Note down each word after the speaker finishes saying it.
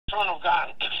throne of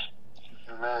God.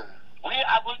 Amen. We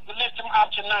are going to lift him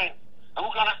up tonight, and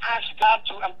we're going to ask God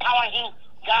to empower him,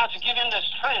 God to give him the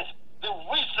strength, the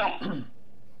wisdom,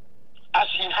 as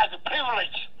he has the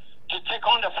privilege to take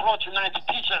on the floor tonight to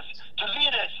teach us, to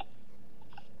lead us,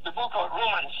 the book of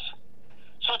Romans.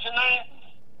 So tonight,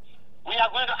 we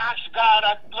are going to ask God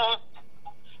that, Lord,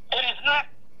 it is not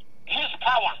his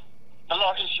power, the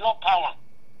Lord is your power.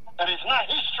 It is not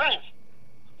his strength,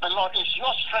 the Lord is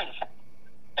your strength.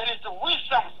 It is the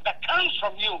wisdom that comes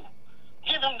from you.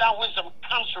 Give him that wisdom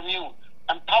comes from you.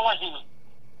 Empower him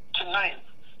tonight.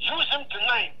 Use him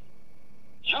tonight.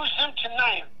 Use him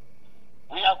tonight.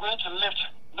 We are going to lift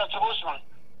Dr. Osman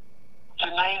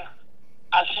tonight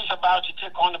as he's about to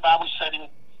take on the Bible study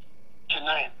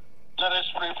tonight. Let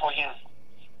us pray for him.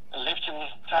 Lift him.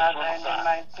 Father, in the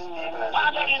mighty name of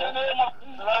Father, in the name of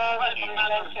Lord, we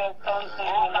bless your son to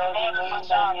you, Lord, in the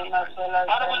name as well as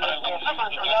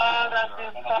Lord, as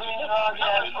he's coming, Lord, he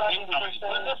has got his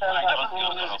Christian himself at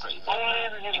home. Only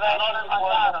the divine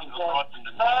word of God.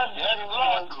 Lord, give him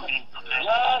wisdom.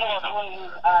 Lord, open his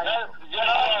eyes. Lord,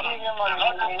 give him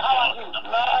illumination.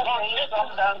 Lord, may he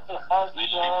come down to us,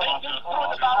 Lord,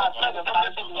 on behalf of the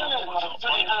mighty name of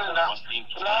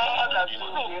Jesus. Lord, that we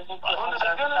will be able to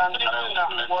understand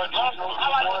the word of God.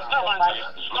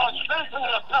 Lord, strengthen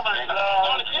your servant.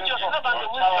 Lord, give your servant the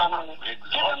wisdom. Give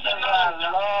him the knowledge.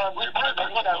 Lord, we thank you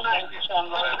for tonight. We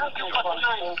thank you for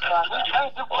tonight. We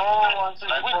thank you for tonight. We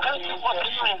thank you for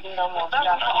tonight. We thank you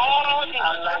for all the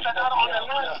things that are on the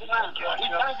line tonight. We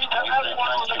thank you for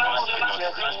everyone on the line tonight.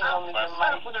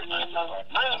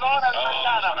 My Lord and my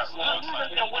God, lead us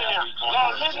the way.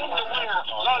 Lord, lead him the way.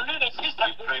 Lord, lead the teacher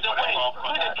the way.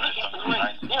 Lead the teacher the way.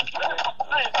 We pray for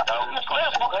faith. We pray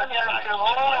for energy.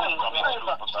 We pray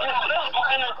for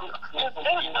energy. We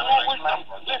pray for more wisdom.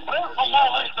 We pray for more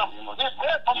wisdom. We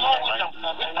pray for more wisdom.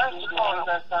 We thank you for it.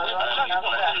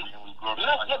 We bless you for it.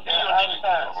 Let's get to your name.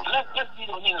 Let's get to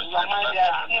your name. Your mind is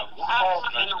out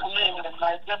in the name.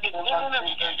 The beginning and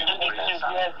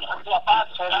the end. To about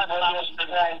to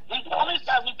we commit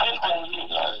everything on you.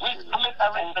 We commit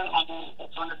everything on you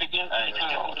from the beginning to the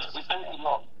end. We thank you,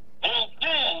 Lord. In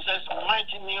Jesus'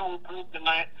 mighty name we pray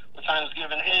tonight with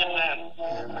thanksgiving. Amen.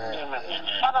 Amen.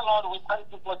 Father Lord, we thank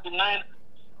you for tonight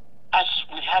as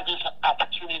we have this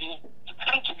opportunity to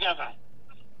come together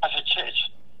as a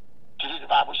church to do the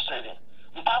Bible study.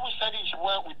 The Bible study is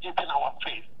where we deepen our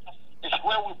faith. It's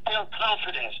where we build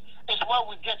confidence. It's where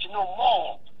we get to know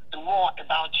more and more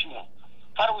about you.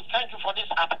 Father, we thank you for this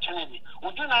opportunity. We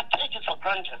do not take it for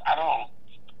granted at all.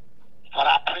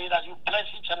 Father, I pray that you bless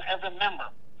each and every member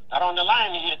that are on the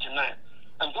line here tonight.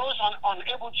 And those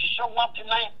unable to show up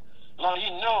tonight, Lord, you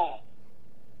know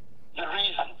the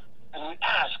reason. And we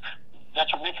ask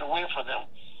that you make a way for them.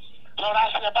 Lord,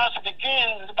 as we're about to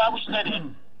begin the Bible study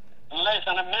in less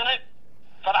than a minute,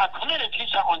 Father, I commit a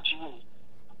teacher unto you.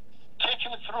 Take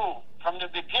him through from the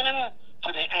beginning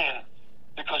to the end,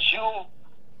 because you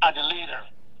are the leader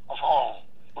of all.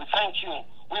 We thank you.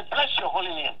 We bless your holy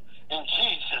name. In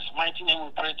Jesus' mighty name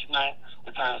we pray tonight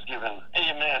with thanksgiving.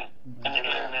 Amen. And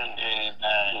amen.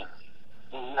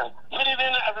 Amen. Good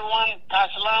evening, everyone.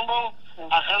 Pastor Lambo,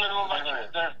 I hand it over to you,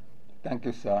 sir. Thank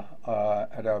you, sir.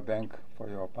 Elder Bank, for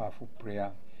your powerful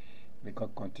prayer. May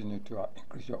God continue to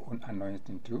increase your own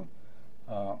anointing too.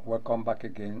 Welcome back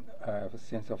again,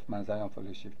 Saints of Mount Zion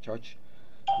Fellowship Church.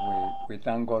 We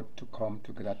thank God to come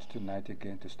together tonight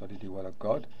again to study the Word of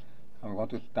God. And we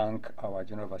want to thank our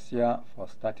General Overseer for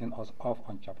starting us off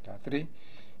on chapter 3,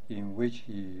 in which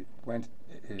he went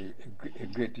a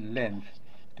great length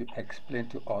to explain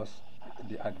to us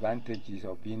the advantages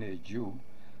of being a Jew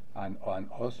and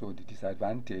also the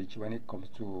disadvantage when it comes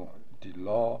to the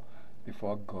law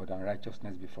before God and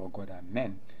righteousness before God and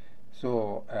men.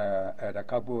 So Elder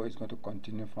Kargbo is going to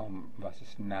continue from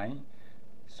verses 9,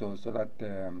 so that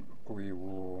we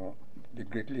will be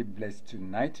greatly blessed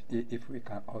tonight if we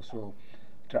can also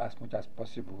try as much as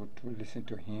possible to listen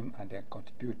to him and then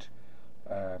contribute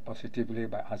positively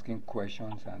by asking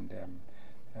questions and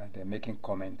making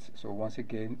comments. So once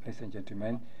again, ladies and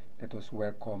gentlemen, let us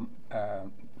welcome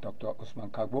Dr. Osman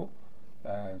Kargbo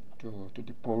to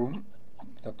the forum.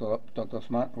 Dr.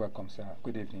 Osman, welcome, sir.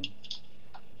 Good evening.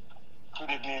 Good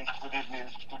evening,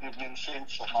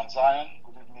 Saints of Mount Zion.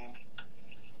 Good evening.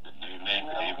 Good evening.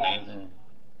 Good evening.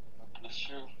 God bless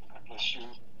you. God bless you.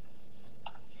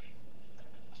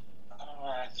 All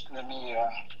right, let me.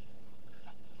 I'm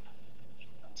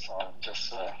sorry,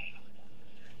 just right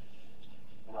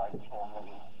here. Let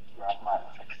me grab my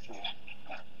text here.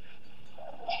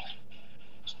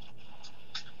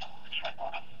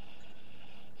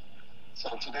 So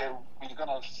today we're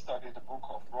going to study the book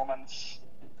of Romans,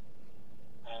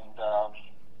 And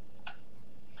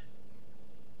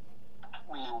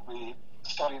we will be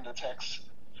studying the text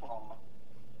from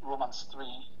Romans 3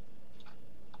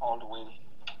 all the way,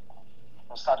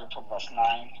 starting from verse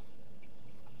 9,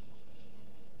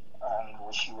 and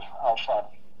we'll see how far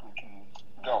we can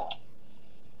go.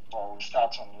 Well, we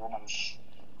start on Romans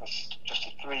chapter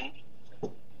 3,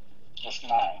 verse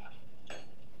 9.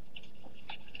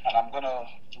 And I'm going to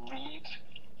read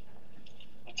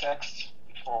the text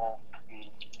before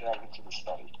we delve into the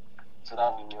study, so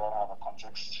that we all have a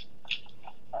context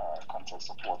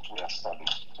of what we are studying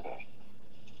today.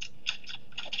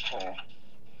 Okay.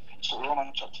 So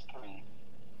Romans chapter 3,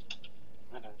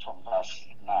 reading from verse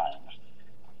 9.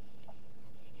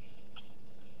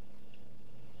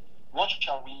 What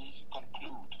shall we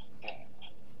conclude then?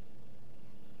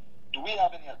 Do we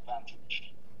have any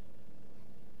advantage?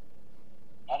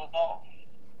 Not at all.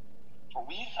 For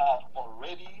we have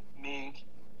already made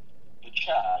the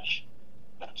charge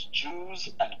that Jews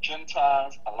and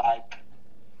Gentiles alike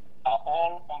are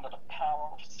all under the power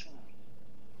of sin.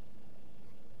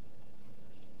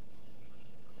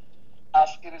 As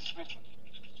it is written,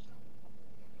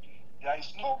 there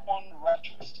is no one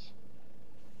righteous,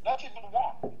 not even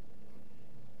one.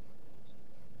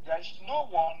 There is no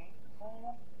one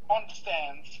who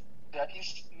understands. There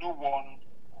is no one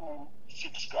who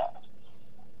seeks God.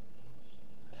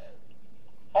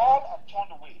 All have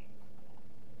turned away.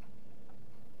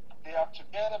 They have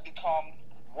together become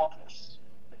worthless.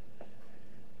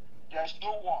 There is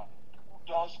no one who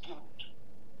does good,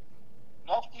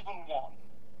 not even one.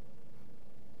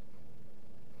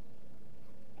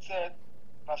 It said,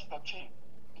 verse 13,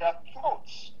 their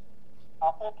throats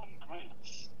are open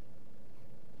graves.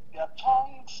 Their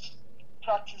tongues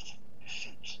practice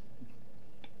deceit.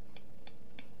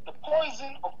 The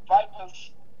poison of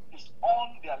vipers is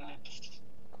on their lips.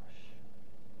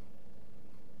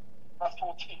 Verse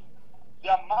 14,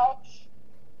 their mouths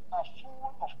are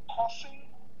full of cursing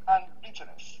and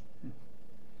bitterness.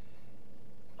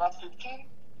 Verse 15,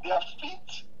 their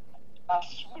feet are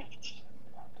swift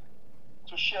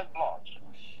to shed blood.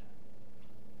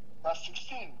 Verse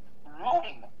 16,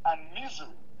 ruin and misery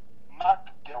mark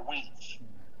their ways.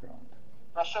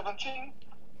 Verse 17,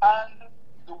 and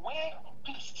the way of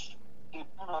peace they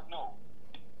do not know.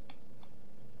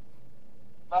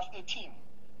 Verse 18,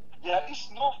 there is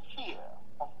no fear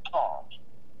of God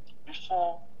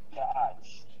before their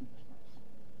eyes.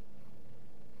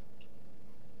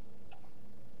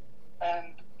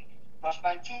 And verse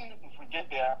 19, if we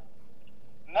get there,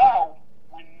 now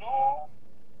we know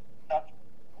that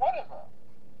whatever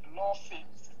the law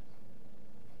says,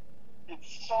 it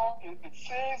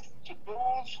says to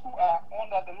those who are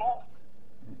under the law,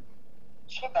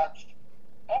 so that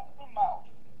every mouth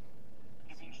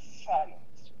will be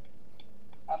silenced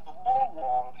and the whole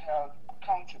world held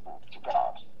accountable to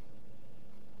God.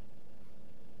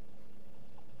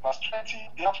 Verse 20,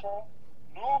 therefore,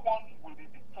 no one will be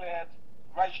declared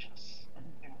righteous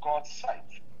in God's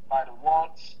sight by the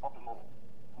words of the law.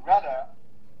 Rather,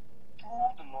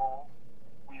 through the law,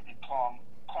 we become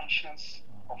conscious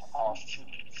of our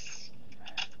sins.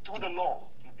 Through the law,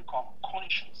 we become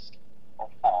conscious of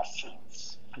our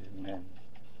sins. Amen.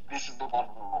 This is the word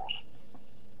of the Lord.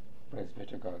 Praise be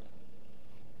to God.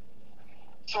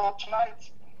 So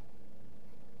tonight,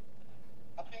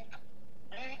 I think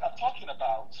we are talking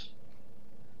about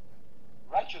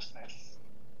righteousness.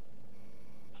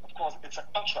 Of course, it's a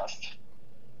contrast,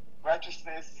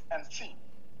 righteousness and sin.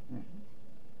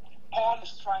 Paul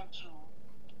is trying to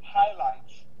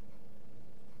highlight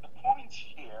the point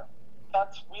here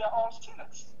that we are all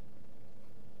sinners.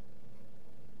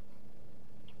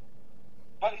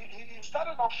 But he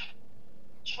started off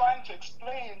trying to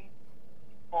explain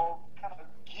or kind of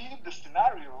give the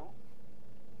scenario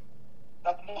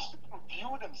that most people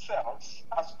view themselves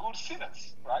as good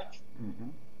sinners, right?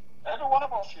 Every one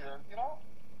of us here,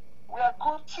 we are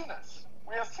good sinners.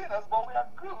 We are sinners, but we are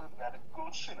good. We are the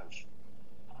good sinners.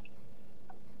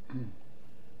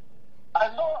 I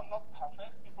know I'm not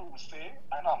perfect. People will say,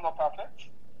 I know I'm not perfect.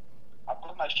 I've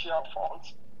got my share of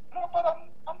faults. No, but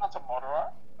I'm not a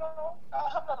murderer. No,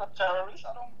 I'm not a terrorist.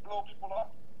 I don't blow people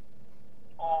up.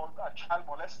 Or a child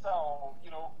molester, or,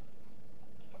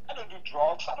 I don't do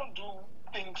drugs. I don't do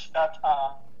things that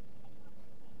are,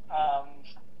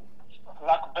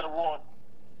 lack of a better word,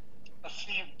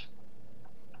 perceived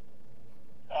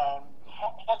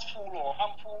hurtful or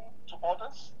harmful to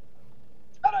others.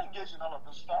 I don't engage in all of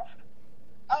this stuff.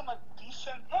 I'm a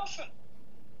decent person.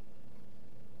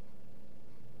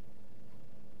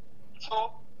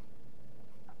 So,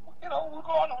 we'll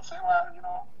go on and say,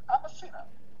 well, I'm a sinner,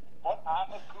 but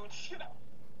I'm a good sinner.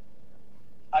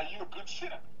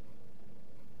 sinner.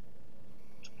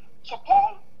 So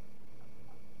Paul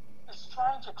is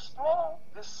trying to explore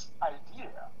this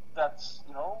idea that,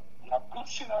 you have good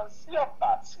sinners, you have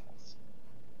bad sinners.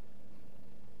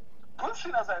 Good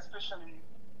sinners are especially,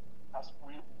 as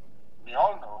we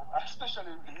all know, are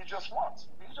especially religious ones,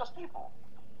 religious people.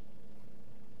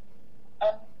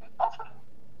 And it often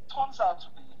turns out to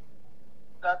be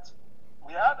that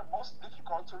we are the most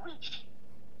difficult to reach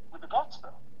with the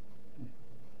gospel.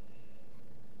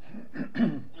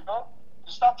 You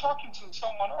start talking to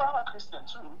someone, I'm a Christian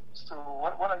too, so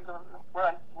what are you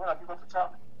going to tell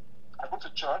me? I go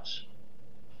to church,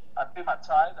 I pay my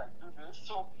tithe, I do this.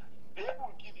 So they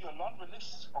will give you a laundry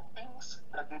list of things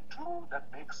that they do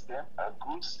that makes them a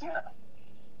good sinner.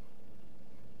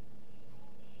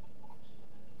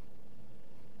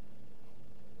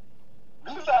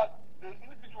 These are the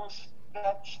individuals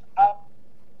that are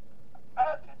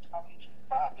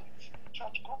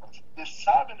church goers. They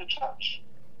serve in the church.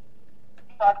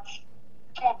 In fact,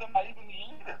 some of them are even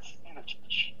leaders in the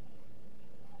church.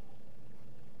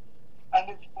 And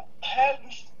they've held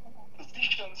these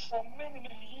positions for many,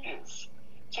 many years.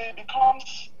 So it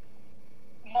becomes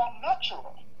more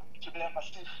natural to them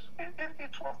as if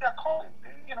it was their calling.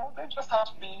 They just have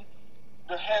to be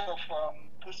the head of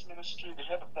this ministry, the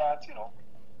head of that,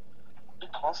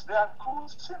 because they are cool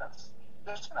sinners.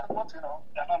 They're sinners, but,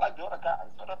 they're not like the other guys,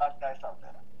 the other bad guys out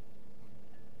there.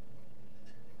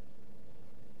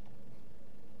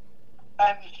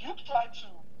 And if you try to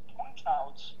point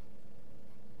out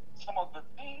some of the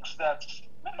things that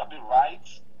may not be right,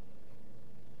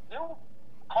 they will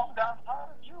come down hard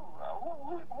on you.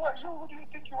 Who are you? Who do you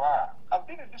think you are? I've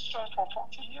been in this church for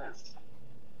 40 years.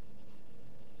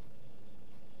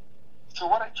 So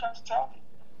what are you trying to tell me?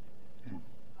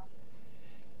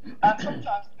 And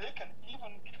sometimes they can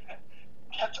even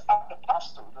get at the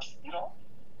pastor,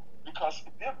 because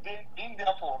if they've been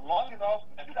there for long enough,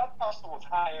 maybe that pastor was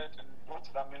hired and brought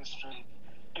to that ministry,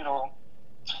 to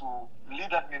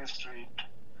lead that ministry.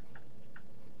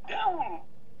 They will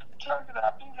tell you that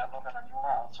I've been here longer than you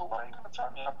are. So what are you going to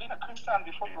tell me? I've been a Christian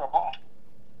before you were born.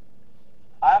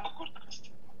 I am a good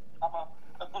Christian. I'm a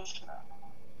good sinner.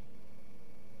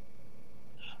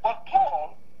 But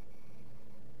Paul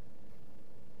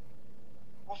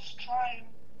was trying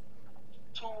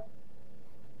to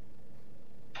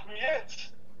create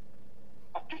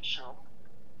a picture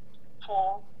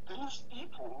for these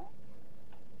people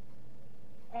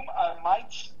whom I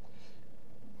might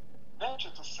venture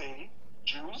to say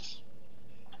Jews,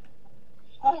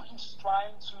 who he's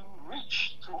trying to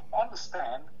reach to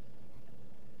understand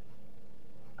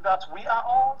that we are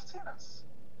all sinners.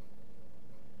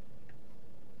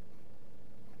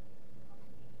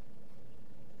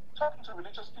 Talking to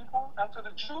religious people and to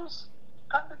the Jews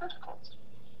can be difficult.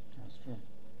 That's true.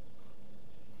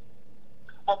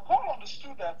 But Paul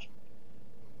understood that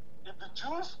if the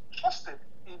Jews trusted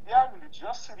in their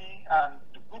religiosity and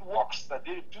the good works that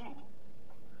they do,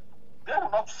 they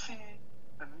will not see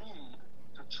the need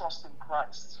to trust in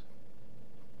Christ.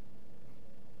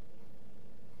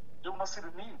 They will not see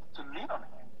the need to lean on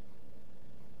Him,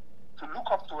 to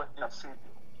look up to their Savior.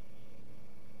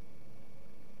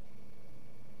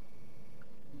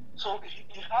 So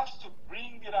he has to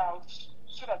bring it out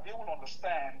so that they will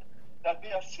understand that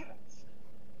they are sinners.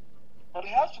 But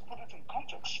he has to put it in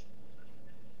context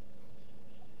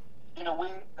in a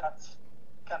way that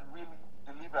can really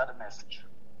deliver the message.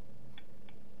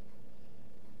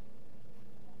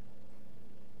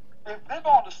 If they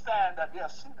don't understand that they are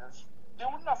sinners, they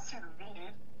will not see the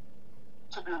need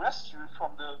to be rescued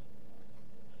from the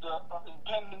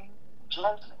impending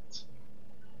judgment.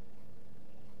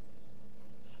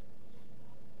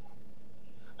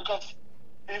 Because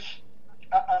if,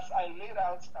 as I laid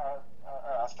out,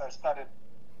 as I started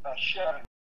sharing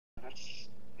this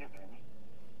evening,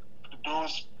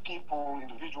 those people,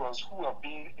 individuals who have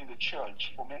been in the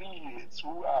church for many years,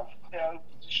 who have held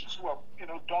positions, who have,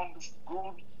 done this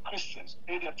good Christians,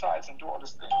 pay their tithes and do all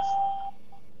these things.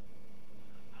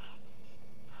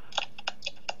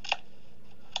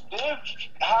 They've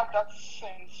had that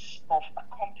sense of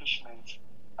accomplishment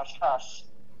as far as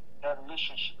their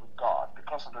relationship with God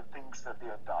because of the things that they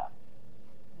have done.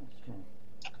 That's true.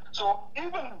 So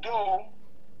even though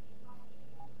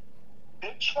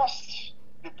they trust,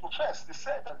 they profess, they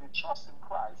say that they trust in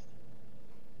Christ,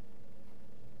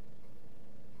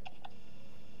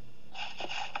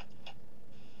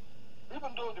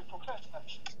 even though they profess that,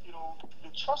 they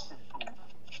trust in Him,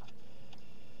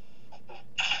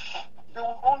 they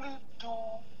will only do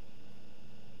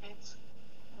it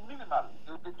minimally.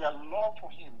 Their love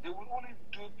for Him, they will only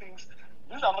do things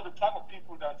these are not the type of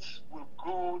people that will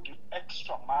go the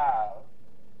extra mile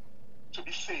to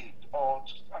be saved, or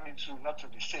not to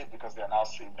be saved because they are now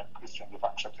saved and Christian, they've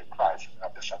accepted Christ and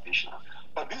have their salvation.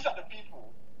 But these are the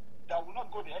people that will not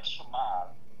go the extra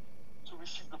mile to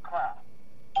receive the crown,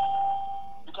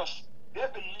 because they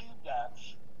believe that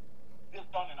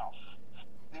they've done enough,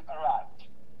 they've arrived,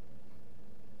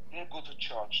 they go to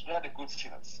church, they are the good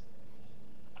sinners.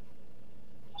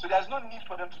 So there's no need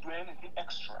for them to do anything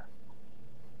extra.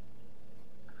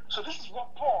 So this is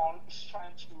what Paul is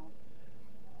trying to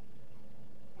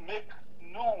make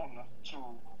known to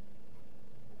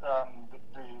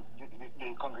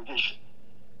the congregation.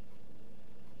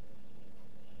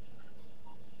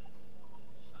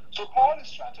 So Paul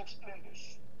is trying to explain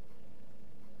this,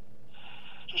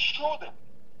 to show them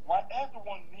why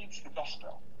everyone needs the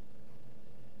gospel.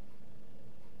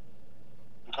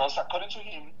 Because according to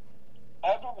him,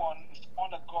 everyone is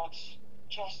under God's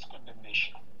just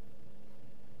condemnation.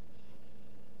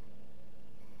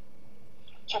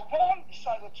 So Paul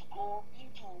decided to go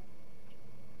into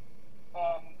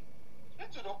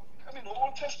the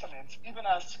Old Testament, even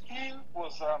as he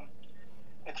was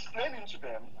explaining to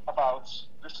them about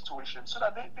the situation, so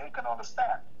that they can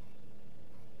understand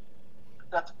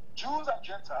that Jews and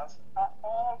Gentiles are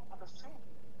all on the same.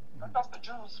 Not just the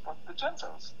Jews, but the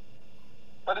Gentiles.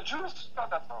 But the Jews thought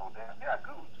that, they are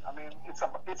good. It's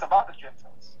about the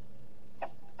Gentiles.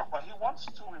 But he wants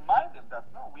to remind them that,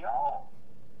 no, we are all.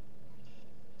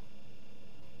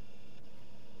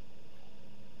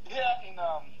 Here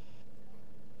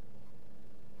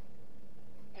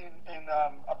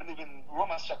I believe in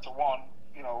Romans chapter 1,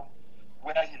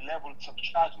 where he leveled some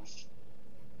charges,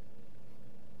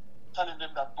 telling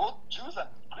them that both Jews and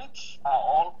Greeks are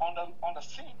all on the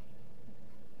sin.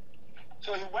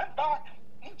 So he went back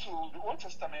into the Old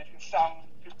Testament in Psalm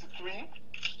 53.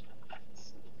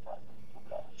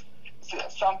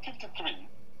 Psalm 53,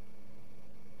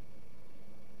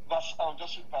 I'll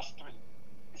just read verse 3.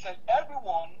 He said,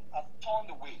 everyone has turned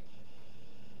away.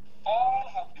 All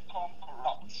have become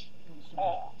corrupt.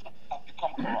 All have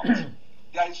become corrupt.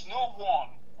 There is no one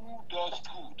who does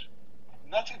good.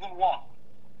 Not even one.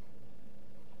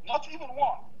 Not even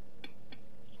one.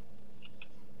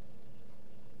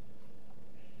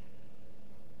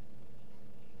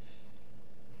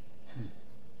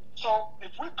 So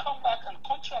if we come back and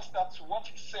contrast that to what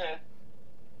he said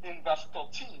in verse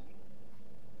 13,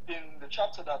 in the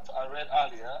chapter that I read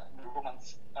earlier, in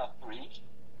Romans 3,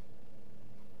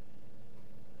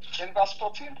 in verse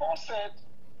 14, Paul said,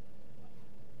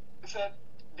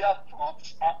 their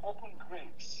throats are open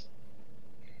graves.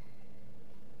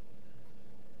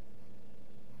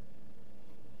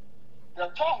 Their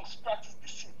tongues practice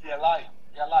deceit, they are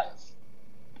liars.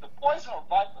 The poison of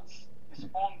vipers is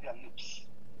on their lips.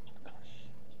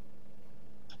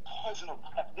 The poison of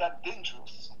vipers, they are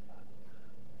dangerous.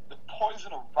 The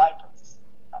poison of vipers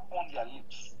are on their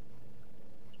lips.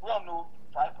 We all know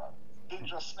viper,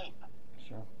 dangerous snake.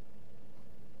 Sure.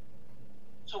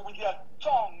 So with their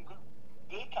tongue,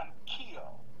 they can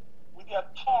kill. With their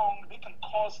tongue, they can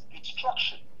cause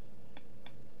destruction.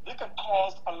 They can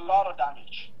cause a lot of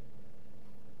damage.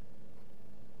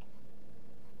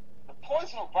 The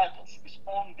poison of vipers is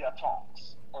on their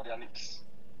tongues or their lips.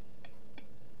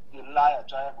 The liar,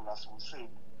 Diabolus, as we say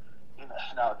in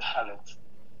our dialect.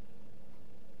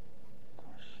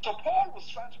 So Paul was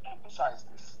trying to emphasize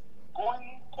this,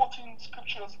 quoting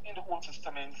scriptures in the Old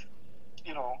Testament,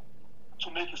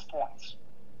 to make his point.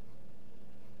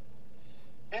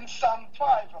 In Psalm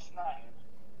 5, verse 9,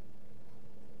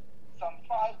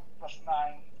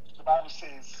 the Bible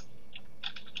says,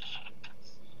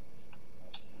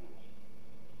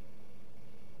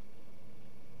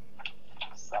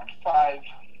 Psalm 5,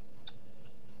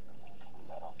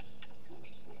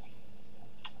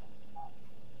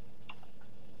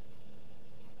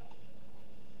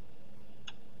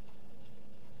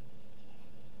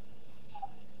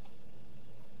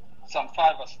 Psalm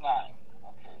 5, verse 9.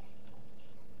 Okay.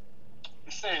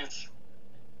 It says,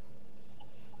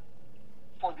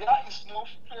 for there is no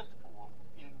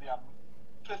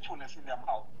faithfulness in their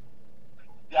mouth.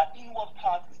 Their inward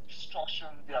part is destruction.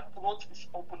 Their throat is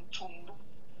open tomb.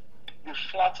 They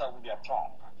flatter with their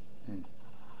tongue.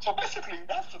 So basically,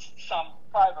 that's Psalm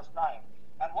 5, verse 9.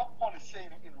 And what Paul is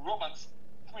saying in Romans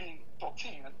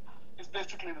 3:13 is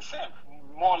basically the same,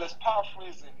 more or less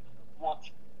paraphrasing what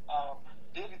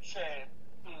David said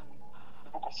in the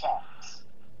book of Psalms.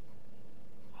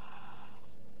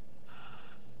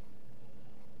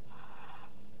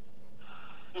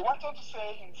 He went on to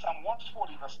say in Psalm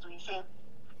 140, verse 3, he said,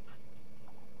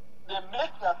 they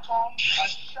make their tongue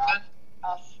as sharp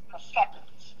as a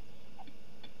serpent.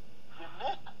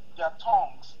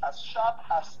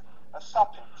 sharp as a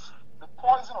serpent. The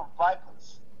poison of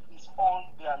vipers is on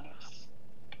their lips.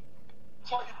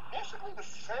 So it's basically the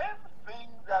same thing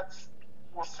that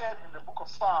was said in the book of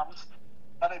Psalms.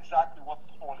 That's exactly what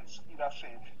Paul is either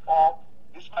saying. Or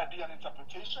this might be an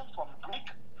interpretation from Greek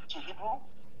to Hebrew,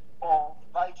 or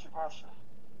vice versa.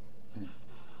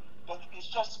 But it's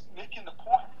just making the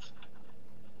point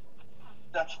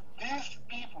that these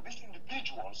people, these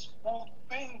individuals who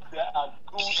think they are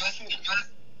good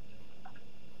citizens,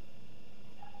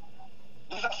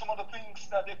 these are some of the things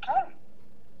that they carry.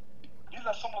 These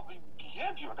are some of the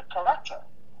behavior, the character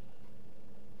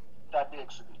that they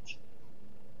exhibit.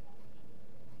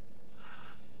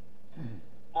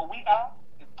 But we are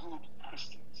the good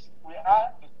Christians. We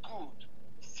are the good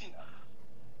sinner.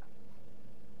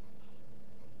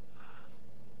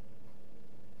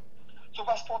 So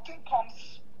verse 14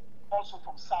 comes also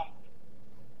from Psalm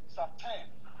 10,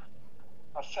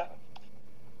 verse 7.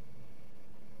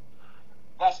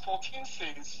 Verse 14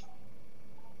 says,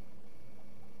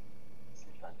 see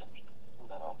if I can pull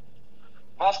that up.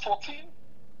 Verse 14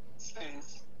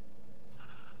 says,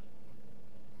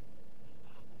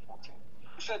 14.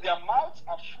 It said, their mouths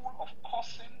are full of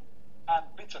cursing and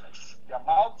bitterness. Their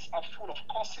mouths are full of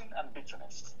cursing and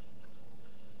bitterness.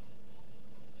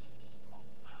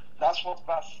 That's what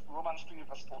Romans 3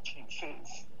 verse 14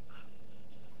 says.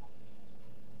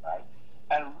 Right?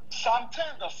 And Psalm 10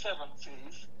 verse 7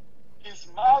 says, his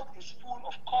mouth is full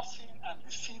of cursing and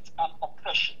deceit and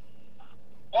oppression.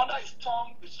 Under his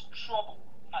tongue is trouble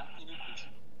and iniquity.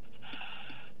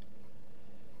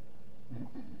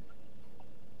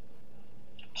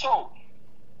 So,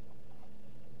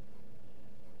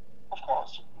 of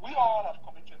course, we all have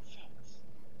committed sins.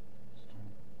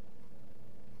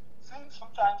 Sins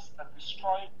sometimes that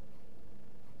destroy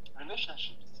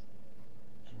relationships.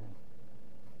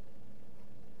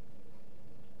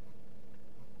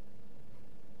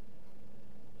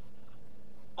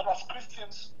 But as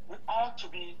Christians, we ought to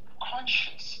be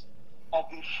conscious of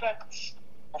the effects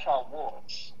of our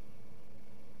words.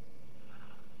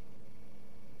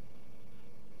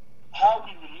 How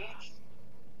we relate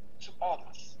to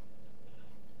others.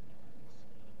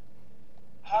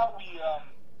 How we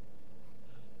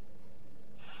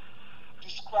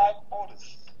describe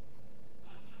others.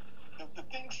 The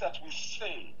things that we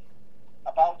say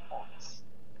about others.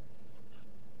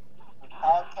 With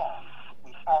our tongue,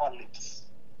 with our lips.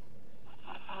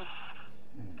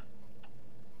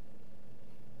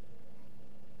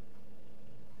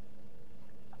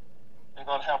 May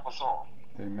God help us all.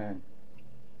 Amen.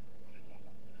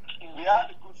 We are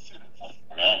the good sinners.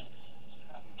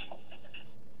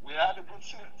 We are the good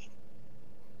sinners.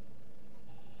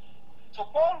 So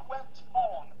Paul went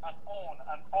on and on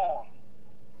and on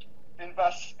in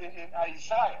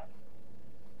Isaiah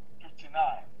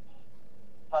 59,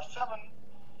 verse 7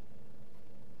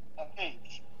 and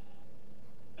 8.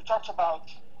 He talks about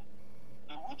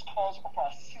the root cause of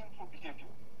our sinful behavior.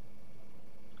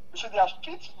 He said, their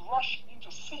feet rush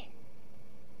into sin.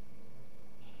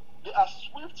 They are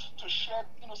swift to shed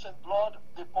innocent blood.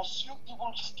 They pursue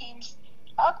evil schemes.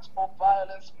 Acts of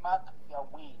violence mark their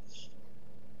ways.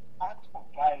 Acts of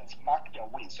violence mark their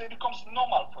ways. So it becomes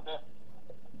normal for them.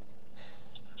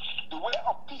 The way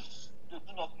of peace, they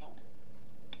do not know.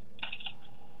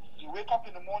 You wake up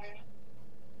in the morning,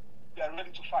 they are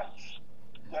ready to fight.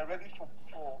 They are ready for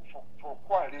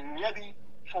quarrel. They are ready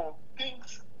for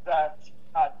things that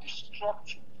are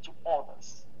destructive to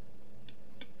others.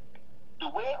 The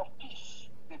way of peace,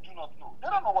 they do not know. They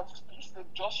don't know what is peace. They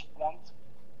just want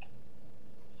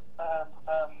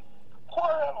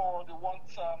quarrel, or they want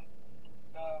to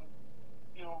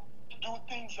do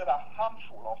things that are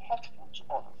harmful or hurtful to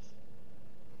others.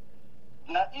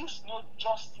 There is no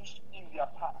justice in their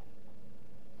path.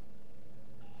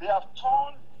 They have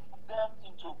turned them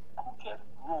into crooked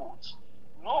roads.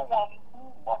 No one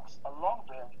who walks along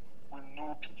them will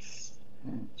know peace.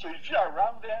 So if you are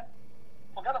around there,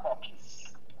 forget about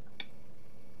peace.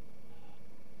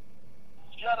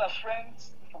 If you are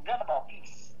friends, forget about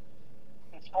peace.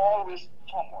 It's always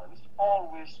turmoil. It's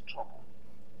always trouble.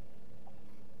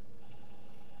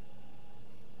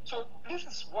 So this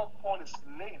is what Paul is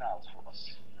laying out for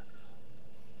us.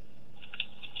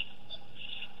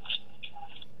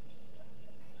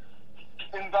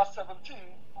 In verse 17,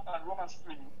 and Romans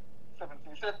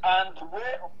 3:17, it says, and the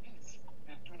way of peace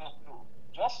they do not know.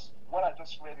 Just what I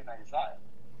just read in Isaiah,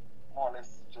 more or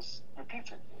less just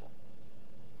repeated here.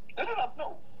 They do not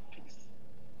know peace.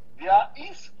 There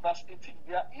is, verse 18,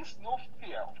 there is no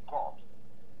fear of God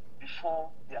before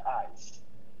their eyes.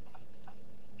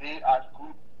 They are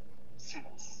good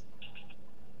sinners.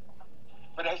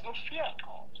 But there is no fear of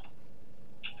God.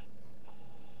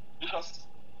 Because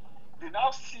they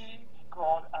now see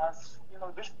God as,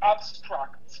 this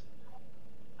abstract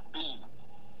being.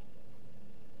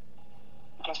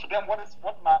 Because for them,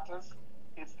 what matters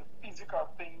is the physical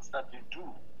things that they do.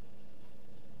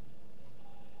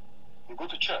 They go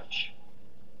to church.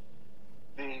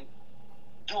 They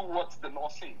do what the law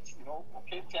says.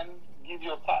 Okay, 10, give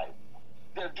your tithe.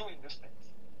 They're doing these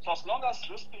things. So as long as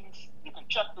those things, you can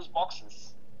check those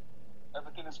boxes,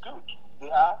 everything is good. They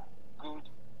are good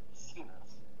sinners.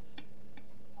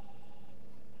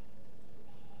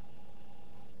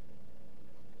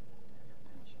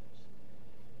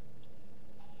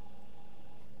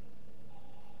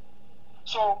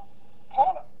 So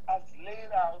Paul has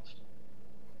laid out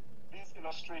these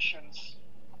illustrations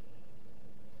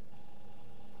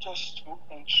just to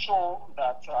ensure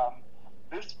that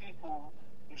these people,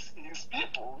 his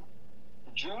people,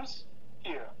 the Jews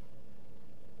here,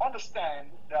 understand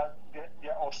that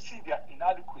or see their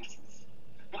inadequacies.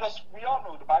 Because we all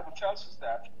know the Bible tells us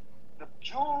that the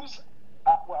Jews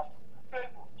were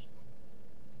favored.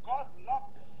 God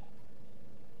loved them.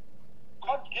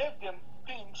 God gave them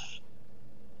things,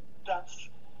 that's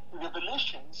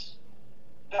revelations,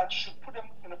 that should put them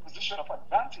in a position of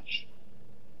advantage.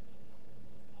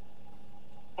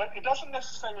 But it doesn't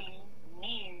necessarily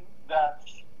mean that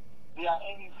they are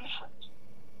any different.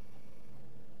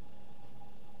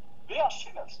 They are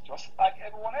sinners, just like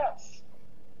everyone else.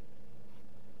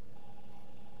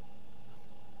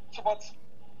 So, but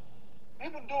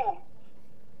even though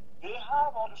they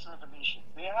have all this revelation,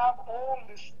 they have all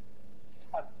these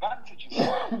advantages,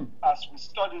 as we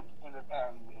studied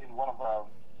in one of our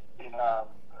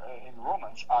in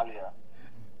Romans earlier,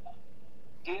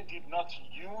 they did not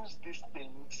use these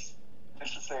things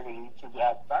necessarily to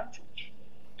their advantage.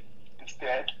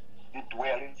 Instead, they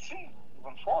dwell in sin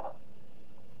even further.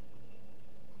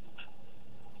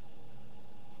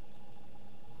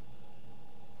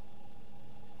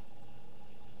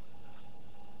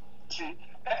 See,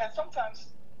 and sometimes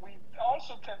we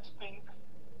also tend to think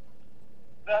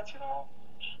that,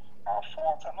 our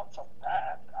faults are not so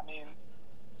bad. I mean,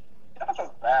 they're not as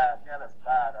bad,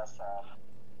 as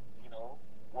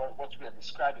what we are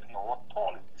describing here, or what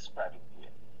Paul is describing here.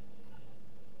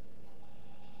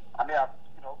 I may have,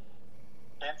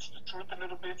 bent the truth a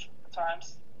little bit at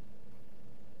times.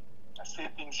 I say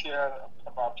things here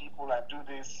about people, I do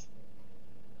this.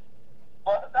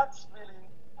 But that's really,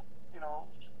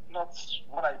 not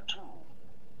what I do.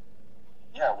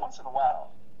 Yeah, once in a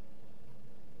while.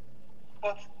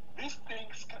 But these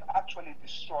things can actually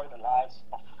destroy the lives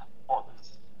of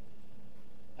others,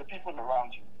 the people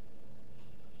around you,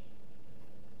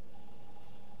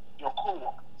 your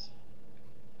co-workers,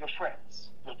 your friends,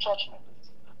 your church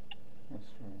members.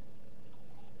 That's true.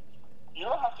 You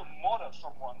don't have to murder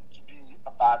someone to be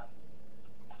a bad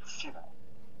sinner.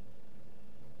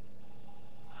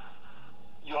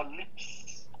 Your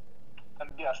lips can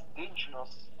be as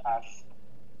dangerous as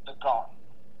the gun,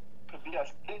 can be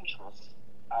as dangerous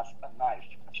as a knife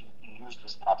that you use to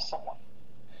stab someone.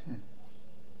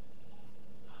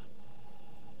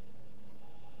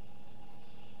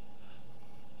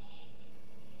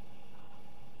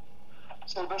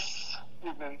 So this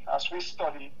evening, as we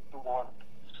study the Word,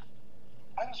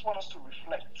 I just want us to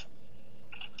reflect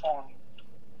on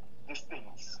these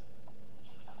things.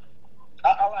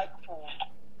 I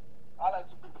like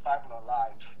to bring the Bible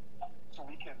alive so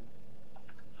we can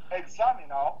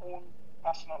examine our own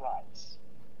personal lives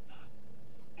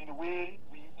in the way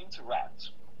we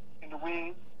interact, in the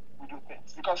way we do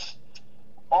things. Because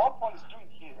all Paul is doing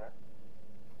here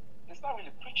is not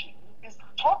really preaching, he's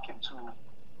talking to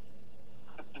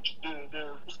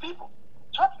his people,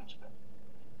 talking to them,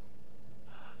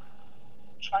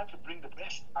 trying to bring the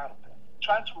best out of them,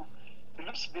 trying to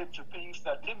elucidate to things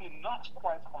that they may not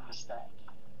quite understand.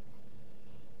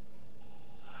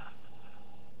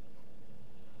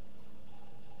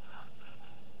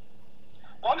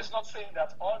 Paul is not saying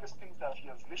that all these things that he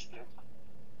has listed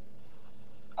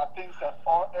are things that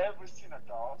every sinner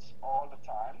does all the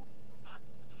time.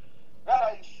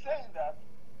 Rather, he's saying that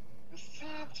the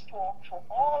seeds for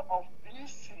all of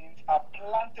these sins are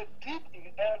planted deep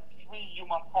in every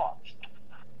human heart.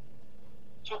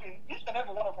 So in each and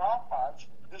every one of our hearts,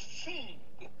 the seed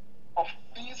of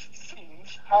these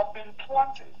sins have been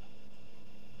planted.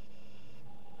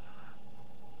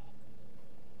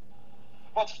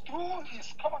 But through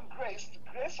his common grace,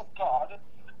 the grace of God,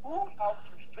 who now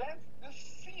prevents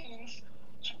these sins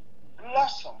to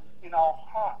blossom in our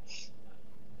hearts.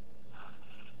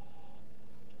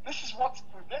 This is what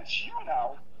prevents you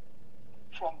now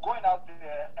from going out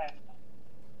there and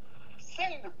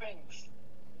saying the things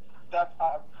that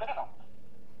are venom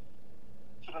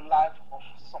to the life of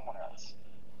someone else.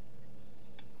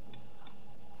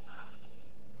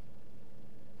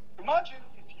 Imagine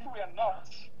if you were not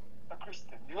a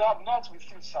Christian, you have not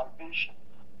received salvation,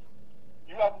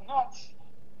 you have not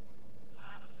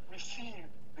received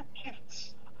the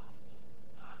gifts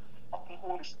of the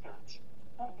Holy Spirit,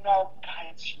 who now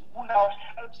guides you, who now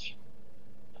helps you.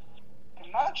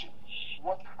 Imagine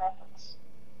what happens.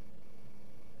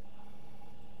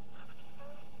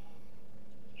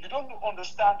 You don't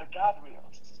understand the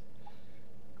guardrails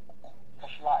of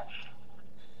life,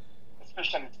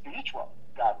 especially spiritual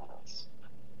guardrails,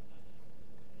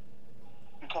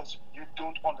 because you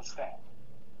don't understand.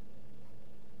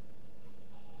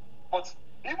 But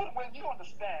even when you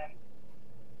understand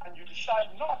and you decide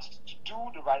not to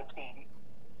do the right thing,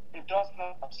 it does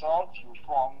not absolve you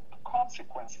from the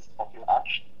consequences of your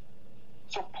action.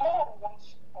 So Paul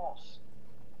wants us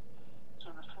to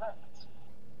reflect.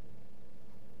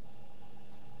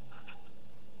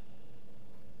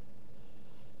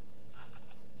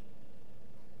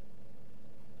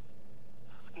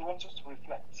 He wants us to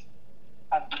reflect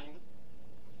and be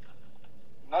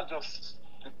not just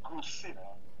the good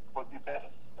sinner, but be better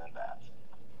than that.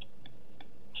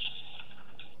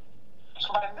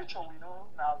 So by nature, we know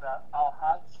now that our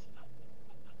hearts,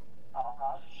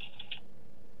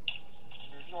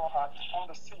 there's no heart on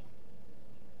the sin.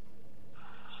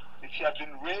 If you have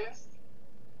been raised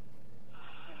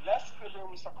in less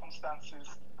favorable circumstances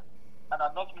and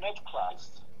have not met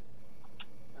Christ,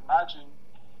 imagine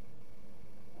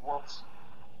what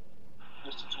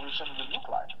the situation will look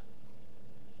like.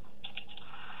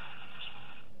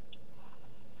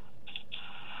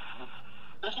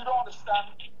 If you don't understand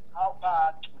how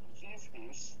bad the disease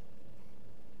is,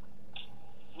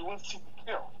 you won't seek the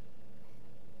cure.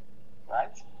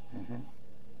 Right? Mm-hmm.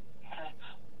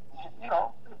 You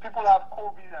know, people have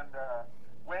COVID, and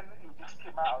when this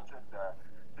came out, and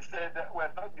they said, well,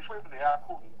 not before even they have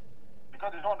COVID,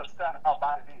 because they don't understand how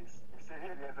bad it is, they say,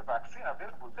 hey, there's a vaccine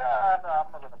available. No,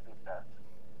 I'm not going to take that.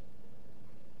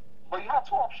 But you have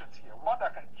two options here. One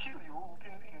that can kill you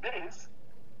in days,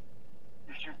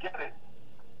 if you get it,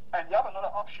 and you have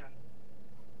another option,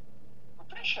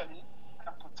 potentially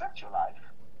can protect your life.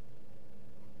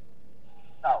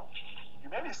 Now, you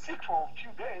may be sick for a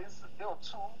few days, a day or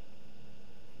two,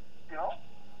 you know,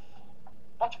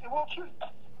 but it won't kill you.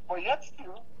 But yet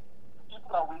still,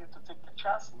 people are willing to take the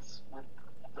chances with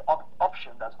the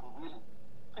option that could really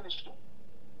finish them.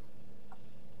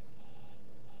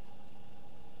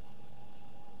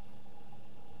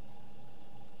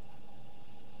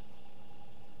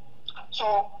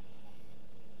 So,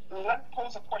 let's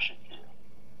pose a question here,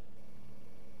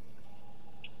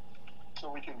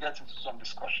 so we can get into some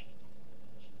discussion.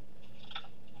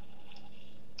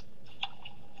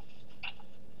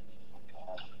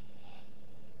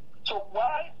 So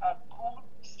why are good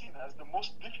sinners the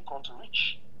most difficult to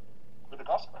reach with the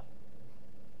gospel?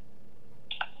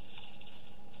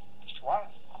 Why?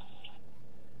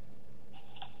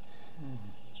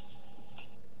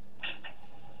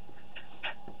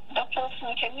 Dr.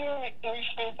 Osman, can you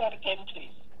rephrase that again,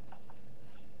 please?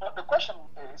 The question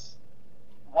is,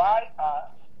 why are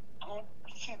good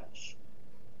sinners,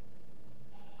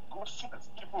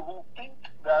 people who think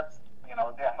that, you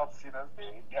know, they are not sinners,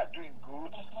 they are doing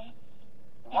good,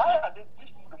 why are they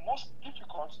the most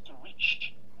difficult to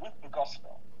reach with the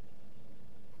gospel?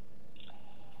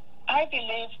 I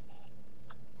believe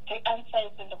the answer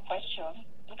is in the question,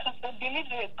 because they believe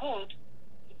they're good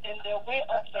and they're way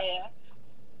up there,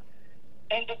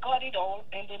 and they got it all,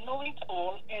 and they know it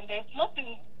all, and there's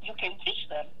nothing you can teach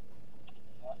them.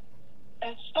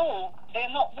 And so they're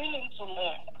not willing to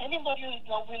learn. Anybody who is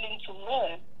not willing to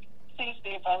learn thinks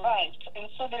they've arrived, and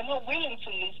so they're not willing to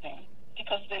listen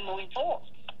because they know it all.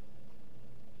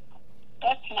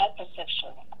 That's my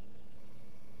perception.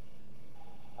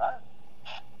 Right.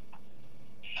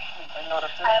 I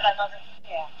have another.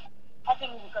 Yeah. I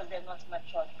think because they're not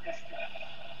mature Christians.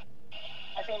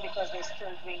 I think because they're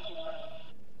still drinking milk.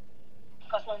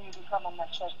 Because when you become a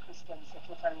mature Christian, it's a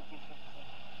totally different thing.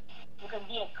 You can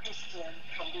be a Christian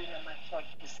from being a mature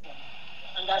Christian.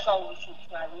 And that's all we should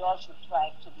try. We all should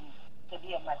try to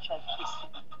be a mature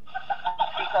Christian.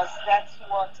 Because that's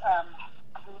what,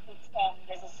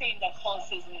 there's a saying that Paul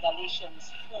says in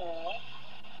Galatians 4,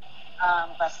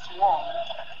 verse 1,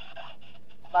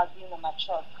 about being a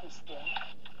mature Christian.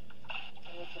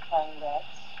 I need to find that.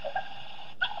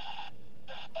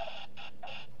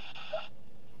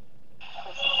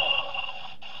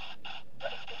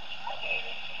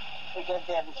 We get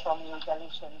there from you,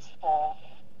 Galatians 4,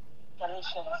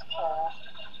 verse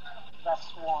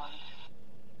 1.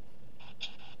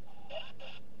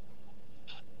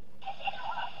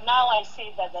 now I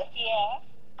say that the heir,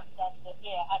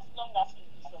 as long as he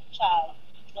is a child,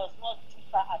 does not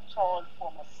differ at all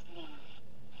from a slave,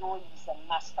 though he is a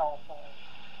master of all.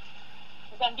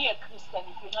 You can be a Christian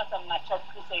if you're not a mature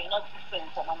Christian, you're not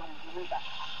different from an unbeliever.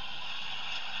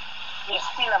 You're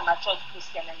still a mature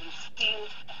Christian and you're still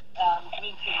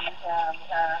drinking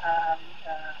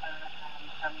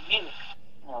milk.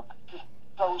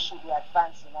 So we should be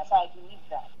advancing. As I believe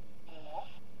that,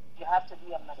 you have to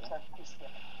be a mature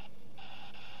Christian.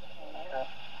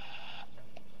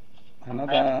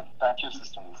 Another. Thank you,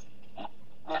 Sister.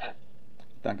 Go ahead.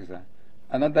 Thank you, sir.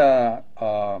 Another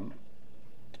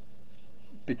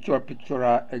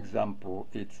pictorial example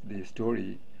is the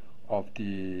story of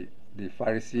the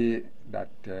Pharisee that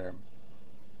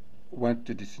went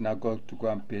to the synagogue to go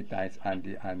and pay tithes, and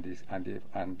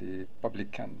the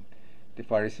publican. The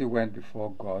Pharisee went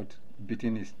before God,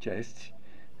 beating his chest,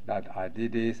 that I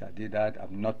did this, I did that.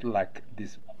 I'm not like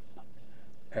this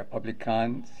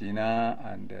publican, sinner,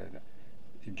 and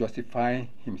justify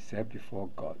himself before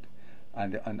God.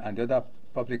 And the other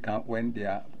publican went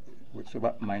there with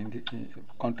sober mind,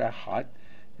 contrite heart.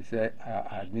 He said,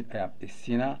 I admit I am a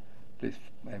sinner. Please,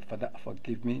 Father,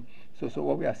 forgive me. So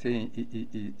what we are saying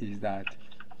is that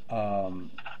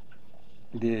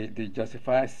the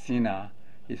justified sinner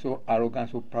is so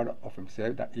arrogant, so proud of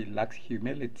himself that he lacks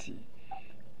humility.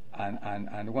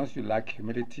 And once you lack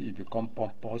humility, you become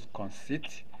pompous,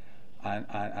 conceit,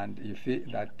 and you feel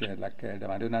that, like the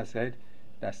Madonna said,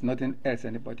 there's nothing else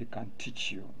anybody can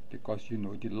teach you because you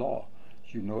know the law,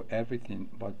 you know everything.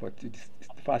 But it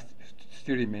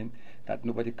still remains that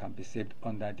nobody can be saved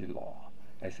under the law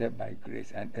except by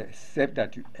grace, and except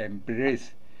that you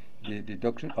embrace the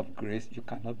doctrine of grace, you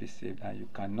cannot be saved, and you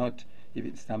cannot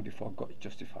even stand before God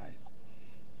justified.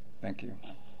 Thank you.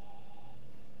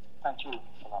 Thank you,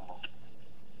 Salambo.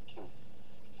 Thank you.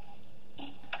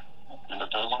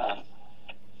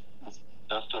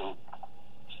 Just to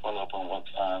follow up on what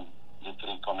the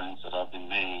three comments that have been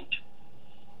made,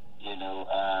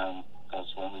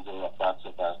 because when we go back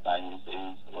to verse 9, it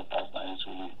says, what verse 9 is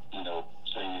really,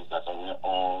 saying is that we're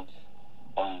all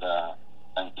under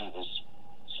an evil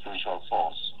spiritual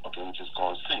force, okay, which is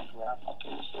called sin. Yeah.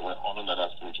 Okay, so we're all under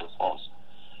that spiritual force.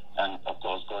 And of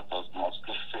course, God does not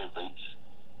give favorites,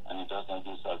 and He does not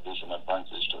give salvation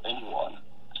advantage to anyone.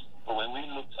 But when we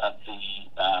looked at the,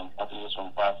 I think it was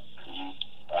from verse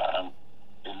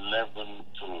 11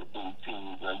 to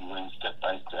 18, where you went step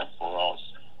by step for us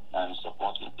and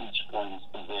supporting each point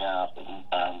there in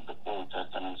the Old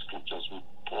Testament scriptures with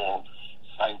Paul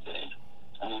cited.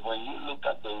 I mean, when you look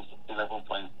at those 11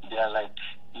 points, they are like,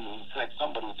 it's like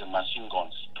somebody with a machine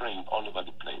gun spraying all over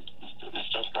the place. It's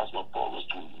just that's what Paul was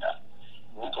doing there.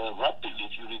 Because rapidly,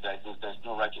 if you read that, there's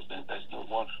no righteousness, there's no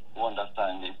one who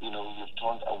understands it. You've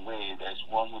turned away, there's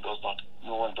one who does not,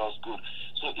 no one does good.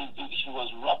 So she was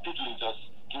rapidly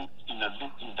just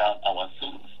listing down our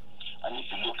sins. And if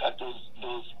you look at those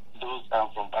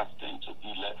from verse 10 to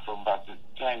 11, from verses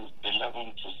 10,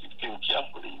 11 to 16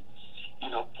 carefully,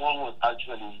 Paul was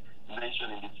actually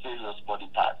mentioning the various body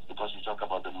parts, because we talk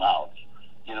about the mouth,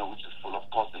 which is full of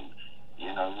cursing. We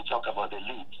talk about the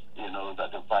lips,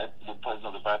 that the poison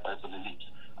of the viper is on the lips.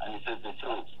 And he says the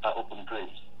throats are open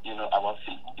graves, our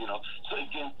feet, So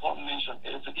again, Paul mentioned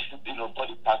every,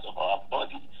 body parts of our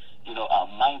body, our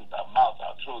minds, our mouth,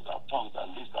 our throats, our tongues, our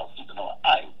lips, our feet, and our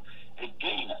eyes.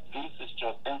 Again, this is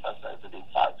just emphasizing the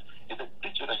fact, it's a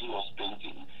picture that he was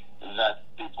painting, that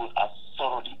people are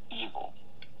thoroughly evil.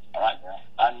 All right? Yeah.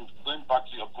 And going back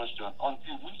to your question,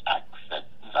 until we accept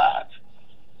that,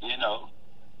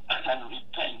 and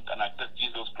repent and accept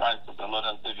Jesus Christ as the Lord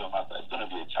and Savior Master, it's going to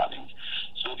be a challenge.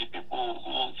 So the people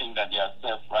who think that they are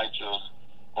self-righteous,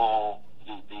 or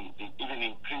even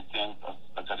in Christians,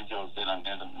 as Khadija was saying, and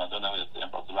then Madonna was saying,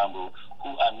 Pastor Lambo, who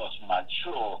are not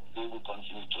mature, they will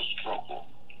continue to struggle,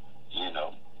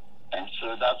 And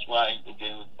so that's why,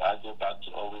 again, I go back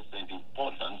to always saying the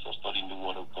importance of studying the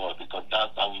Word of God, because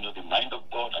that's how we know the mind of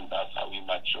God, and that's how we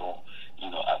mature,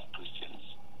 as Christians.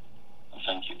 And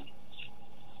thank you.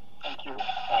 Thank you.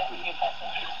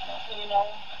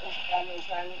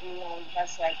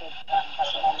 That's right what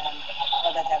Pastor and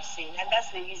others have seen. And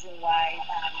that's the reason why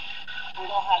we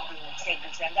don't have the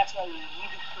integrity. And that's why we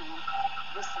ridicule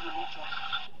this religion.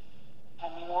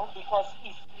 And, because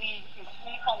if we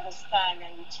understand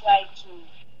and we try to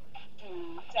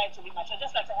be mature,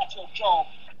 just like at your job,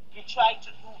 you try to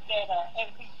do better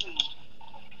every day.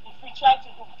 If we try to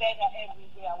do better every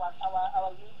day, our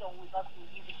religion will not be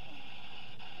ridiculed.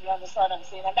 You understand what I'm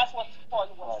saying? And that's what Paul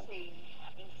was saying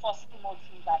in 1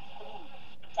 Timothy that 3.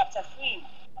 chapter 3.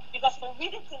 Because we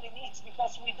read it in it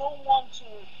because we don't want to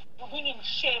bring in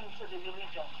shame to the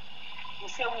religion. We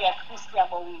say we are Christian,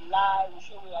 but we lie. We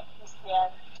say we are Christian,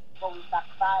 but we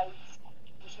backbite.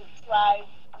 We should try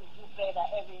to do better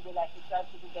every day, like we try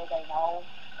to do better in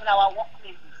our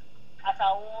workplaces, at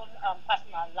our own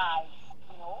personal lives,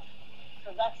 you know.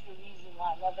 So that's the reason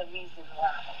why, another reason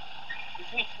why. If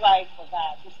we strive for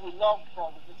that, if we love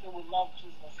God, if we say we love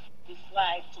Jesus, we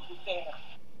strive to be better,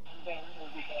 and then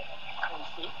we'll be better. So you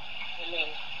see? Amen.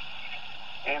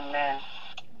 Amen.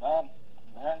 Amen.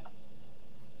 Amen.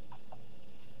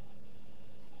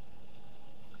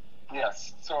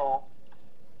 Yes, so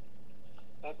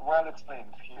well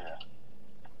explained here.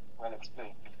 Well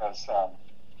explained, because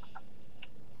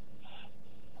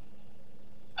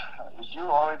you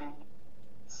already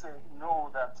know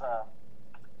that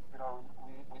you know,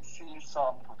 we see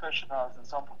some professionals in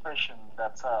some profession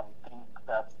that think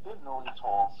that they know it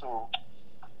all, so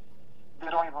they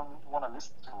don't even want to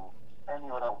listen to any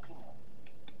other opinion.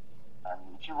 And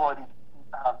if you already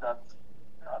have that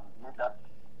made that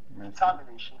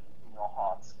determination in your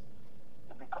heart,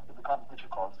 it becomes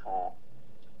difficult for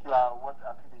you. Are what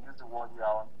I think they use the word, you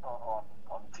are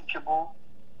unteachable.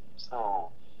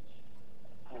 So,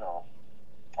 you know,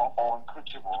 or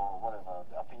uncoachable or whatever.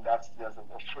 I think there's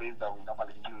a phrase that we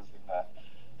normally use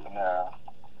in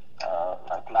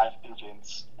like life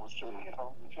agents will say, you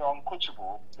know, if you're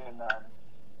uncoachable, then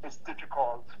it's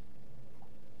difficult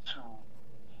to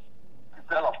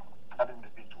develop that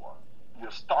individual.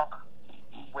 You're stuck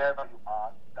wherever you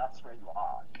are. That's where you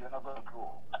are. You're not going to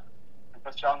grow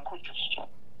because you're uncoachable.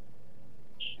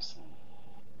 You see.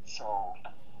 So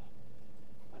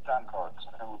we thank God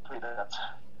and we pray that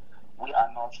we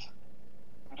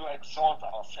don't exalt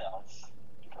ourselves,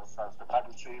 because as the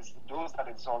Bible says, those that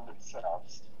exalt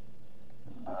themselves,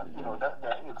 you know, that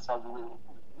their exalt will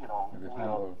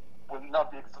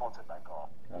not be exalted by God.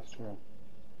 That's true.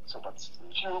 So, but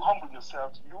if you humble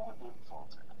yourselves, you will be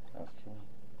exalted. That's true.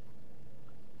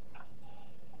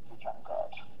 We thank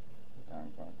God. We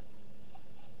thank God.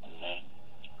 Amen.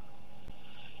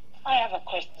 I have a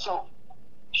question. So,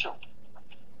 sure.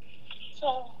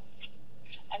 So,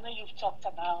 I know you've talked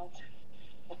about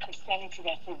the Christianity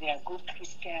that say they are good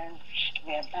Christians,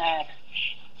 they are bad.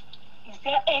 Is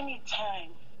there any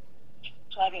time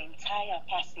throughout the entire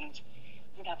passage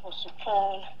did Apostle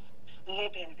Paul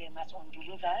label them as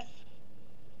unbelievers?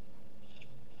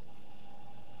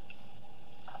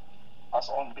 As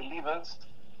unbelievers?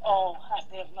 Or as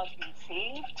they have not been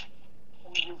saved?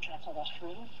 Or use that sort of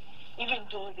thing? Even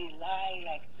though they lie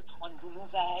like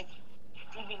unbelievers,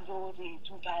 even though they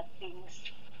do bad things,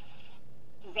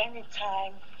 is there any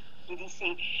time did he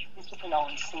say these people are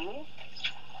unsaved?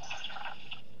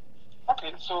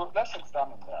 Okay, so let's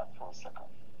examine that for a second.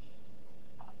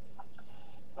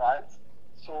 Right?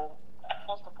 So,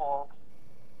 first of all,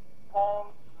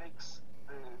 Paul makes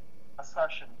the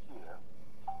assertion here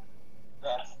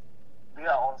that they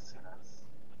are all sinners.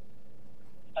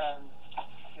 And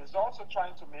he's also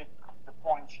trying to make the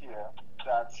point here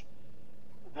that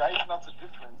there is not a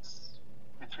difference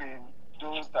between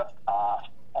those that are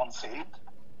unsaved,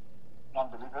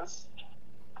 non-believers,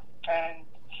 and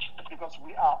because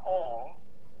we are all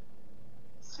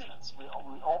sinners. We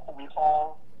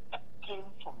all came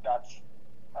from that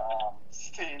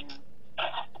same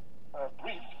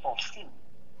breed of sin.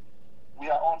 We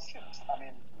are all sinners. I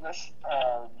mean, let's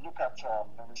look at,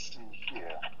 let me see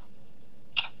here.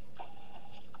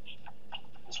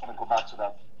 Just want to go back to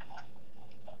that.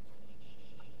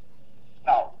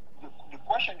 Now, the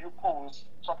question you posed,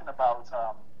 talking about, they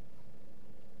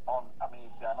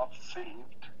are not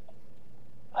saved.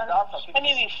 Let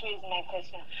me rephrase my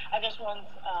question. I just want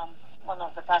one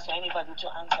of the pastors, anybody to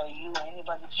answer you, or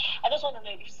anybody. I just want to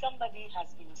know if somebody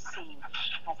has been saved,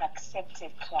 has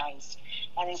accepted Christ,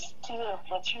 and is still,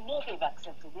 but you know they've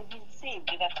accepted, they've been saved,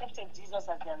 they've accepted Jesus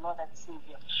as their Lord and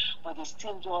Savior, but they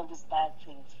still do all these bad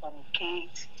things,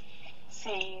 fornicate,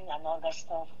 sin, and all that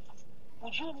stuff.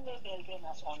 Would you label them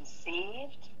as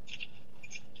unsaved?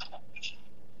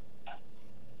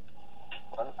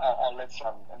 Well, I'll let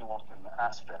anyone can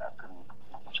ask that.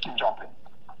 Can jump in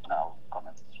now,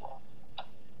 comments as well.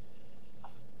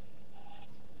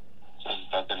 So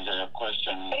if I can get your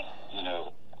question, you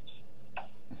know.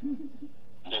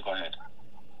 Yeah, go ahead.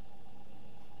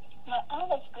 Now,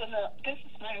 this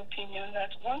is my opinion,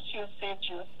 that once you're saved,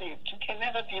 you're saved. You can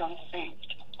never be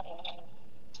unsaved.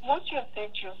 Once you're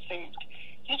saved, you're saved.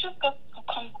 You just got to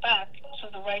come back to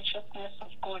the righteousness of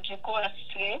God. You go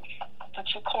astray,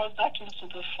 but you call back into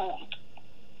the fold.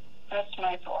 That's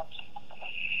my thought.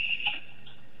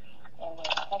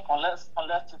 Unless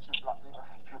if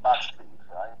you backslid,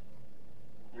 right?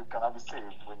 You cannot be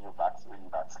saved when you backslid.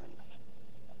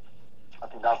 I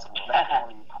think that's the only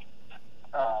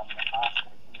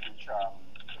aspect in which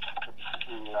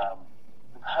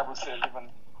the Bible says even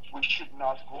we should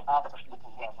not go after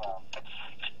people who have,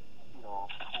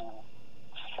 who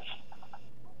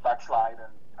backslide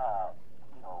and,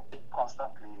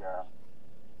 constantly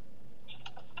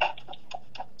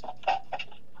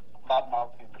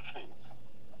bad-mouthing the faith.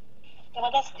 Yeah,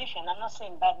 but that's different. I'm not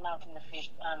saying bad-mouthing the faith.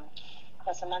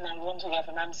 Because a man I want to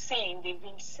heaven, I'm saying they've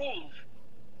been saved.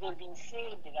 They've been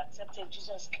saved, they've accepted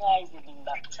Jesus Christ, they've been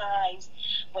baptized,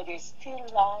 but they're still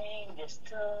lying, they're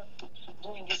still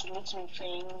doing these little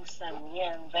things and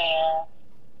here and there,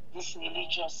 these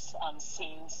religious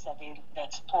sins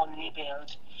that Paul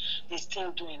labeled, they're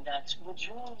still doing that. Would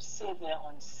you say they're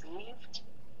unsaved,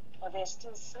 or they're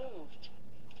still saved?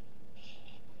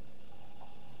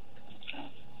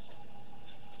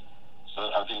 So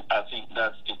I think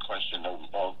that's a question that we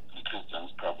all the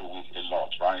Christians grapple with a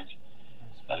lot, right?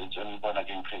 That a genuine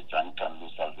born-again Christian can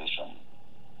lose salvation.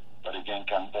 But again,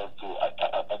 can God go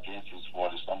against his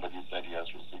word? If somebody said he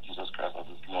has received Jesus Christ as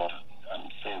his Lord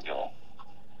and Savior,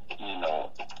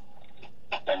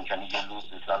 then can he lose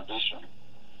his salvation?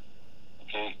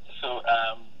 Okay, so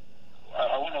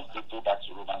I want us to go back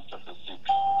to Romans chapter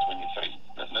 6:23.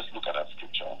 Let's look at that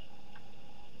scripture.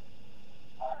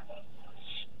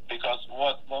 Because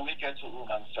when we get to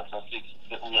Romans chapter 6,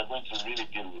 we are going to really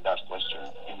deal with that question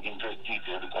in great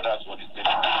detail, because that's what is dealing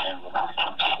with in Romans,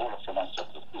 the whole of Romans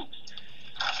chapter 6.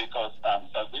 Because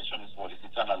salvation is what is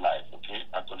eternal life, okay,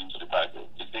 according to the Bible.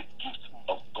 It's a gift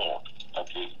of God,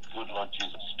 okay, good Lord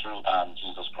Jesus, through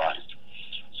Jesus Christ.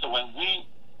 So when we,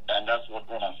 and that's what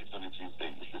Romans 6:23 is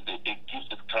saying, this is a gift is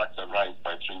characterized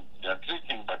by three. There are three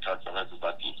things that characterize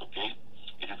that gift, okay?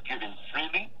 It is given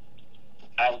freely,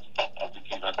 out of the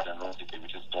giver's generosity,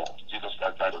 which is God. Jesus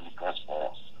Christ died on the cross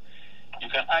for us. You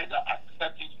can either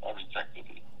accept it or reject it.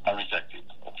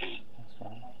 Okay?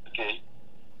 Okay?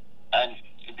 And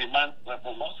it demands, but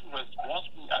once we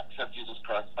accept Jesus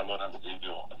Christ, our Lord and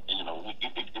Savior,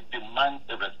 it demands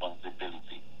a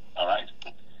responsibility. Alright?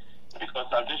 Because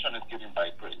salvation is given by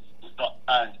grace. It's not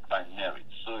earned by merit.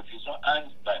 So if it's not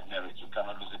earned by merit, you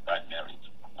cannot lose it by merit.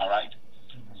 Alright?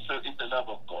 So it's the love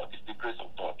of God, it's the grace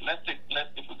of God.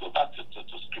 If we go back to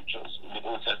scriptures in the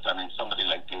Old Testament, somebody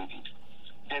like David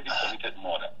committed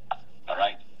murder, all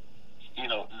right?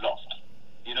 Lost.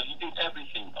 He did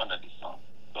everything under the sun.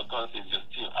 But God says, you're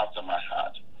still after my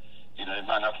heart. A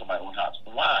man after my own heart.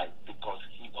 Why? Because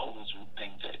he always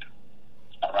repented,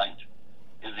 all right?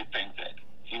 He repented.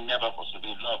 He never forsook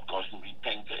the love of God, he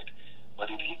repented.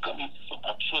 But if he commits some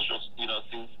atrocious,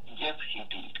 sins, yes, he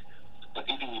did. But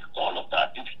even with all of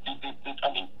that, David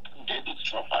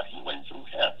suffered. He went through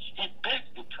hell. He paid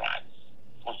the price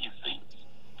for his sins.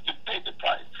 He paid the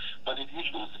price. But did he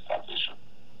lose his salvation?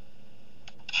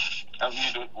 And we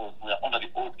are under the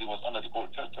old. It was under the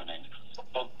Old Testament.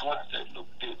 But God said, "Look,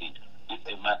 David is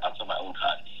a man after my own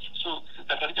heart." So,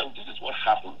 Sister Khadija, this is what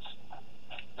happens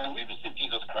when we receive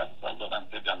Jesus Christ as our Lord and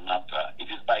Savior and Master. It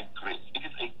is by grace. It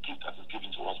is a gift that is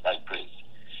given to us by grace.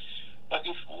 But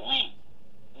if we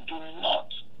do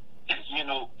not,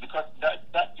 because that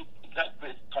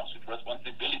grace comes with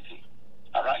responsibility.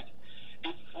 All right?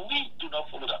 If we do not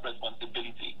follow that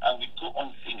responsibility and we go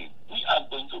on sinning, we are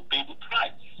going to pay the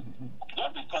price.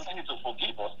 God will continue to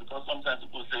forgive us, because sometimes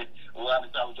people say, "Oh, I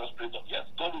will just pray." Yes,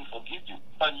 God will forgive you,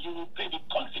 but you will pay the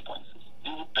consequences.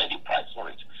 You will pay the price for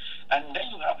it. And then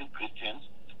you have the Christians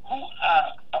who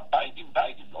are abiding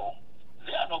by the law.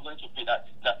 They are not going to pay the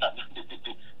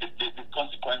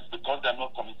consequence, because they are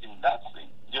not committing that sin.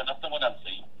 Do you understand what I'm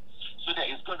saying? So there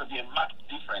is going to be a marked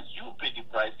difference. You pay the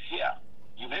price here.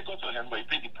 You may go to heaven, but you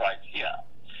pay the price here.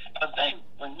 But then,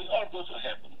 when we all go to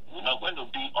heaven, we're not going to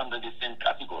be under the same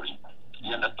category.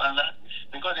 You understand that?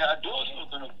 Because there are those who are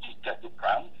going to get the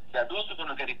crown. There are those who are going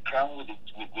to get the crown with the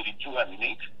jewel in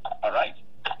it. All right?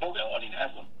 But we're all in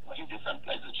heaven. We're in different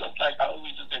places. Just like I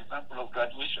always use the example of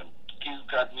graduation. Kids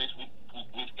graduate with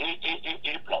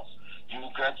A plus. You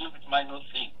graduate with minus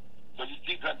C, but you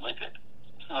still graduated.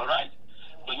 All right?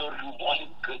 But your reward is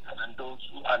greater than those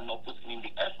who are not putting in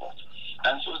the effort.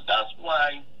 And so that's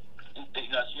why,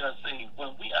 as you are saying,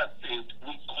 when we are saved,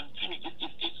 we continue.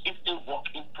 It's a work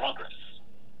in progress.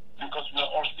 Because we are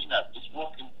all sinners. It's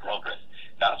work in progress.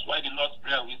 That's why the Lord's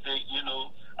Prayer, we say,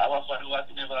 our Father who art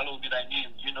in heaven, hallowed be thy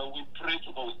name. We pray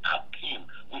to God, we ask him,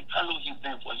 we hallow his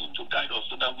name for him to guide us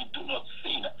so that we do not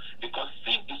sin. Because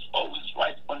sin is always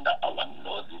right under our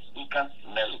noses. We can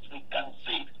smell it, we can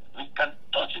see it, we can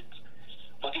touch it.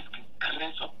 But it's the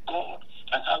grace of God.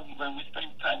 And when we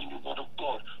spend time in the Word of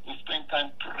God, we spend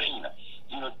time praying.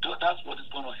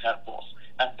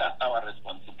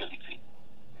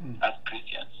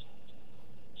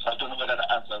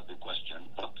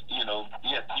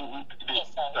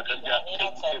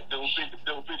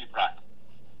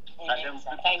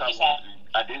 sir.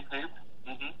 Are they saved?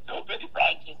 They obey the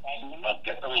price. You will not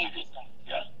get away with it.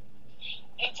 Yeah.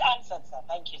 It's answered, sir.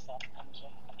 Thank you, sir.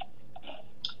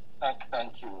 Thank you.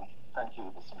 Thank you. Thank you,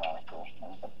 Mr. Marco.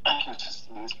 Thank you,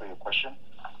 Sister Liz, for your question.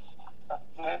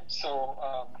 So,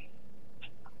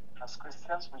 as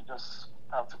Christians, we just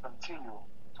have to continue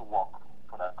to walk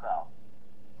for that crown.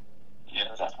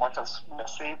 Yes. As much as we are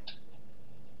saved,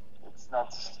 it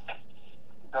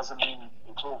doesn't mean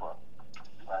it's over,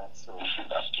 right? So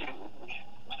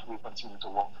we continue to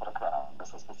walk for the crown,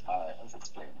 as Mr. Marco has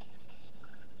explained.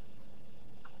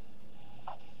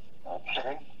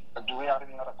 Okay. Do we have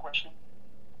any other question?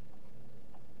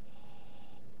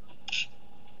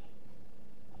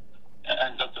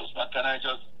 And Dr. Osman, can I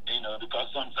just, because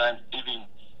sometimes even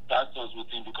pastors would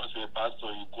think because you're a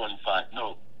pastor, you qualify.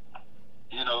 No.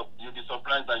 You'll be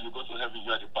surprised that you go to heaven,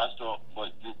 you are the pastor,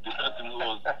 but the person who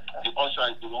was the usher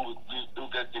is the one who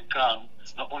gets the crown.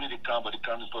 Not only the crown, but the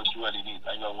crown is called jewel in it,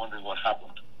 and you are wondering what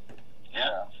happened.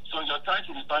 Yeah? So your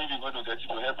title is not even going to get you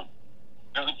to heaven.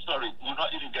 Sorry, you're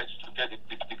not even get to get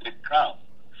the crown.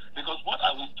 Because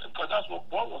that's what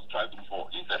Paul was striving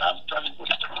for. He said, I'm striving for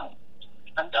the crown.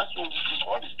 And that's what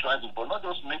God is striving for, not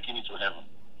just making it to heaven.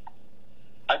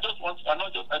 I don't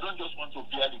just want to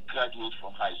barely graduate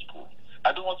from high school.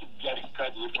 I don't want to barely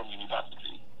graduate from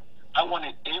university. I want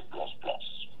an A++.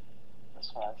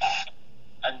 That's right.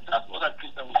 And that's what a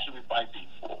Christian should be fighting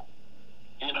for.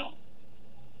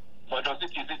 But what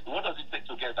does it take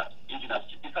to get that? It's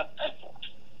an effort.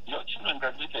 Your children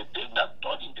graduated. They were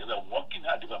studying. They were working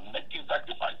hard. They were making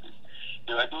sacrifices.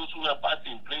 There were those who were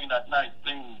partying, playing at night,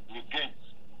 playing with games.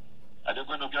 Are they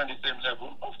going to be on the same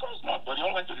level? Of course not. But they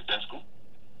all went to the same school.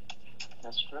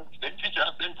 That's true. Same teacher,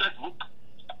 same textbook.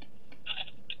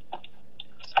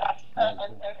 And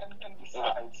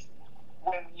besides,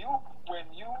 when you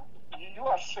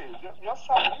are saved, your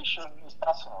salvation is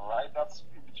personal, right? That's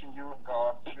between you and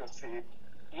God. You're saved.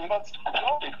 But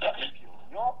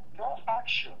your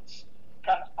actions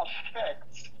can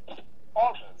affect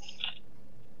others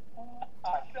who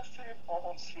are either saved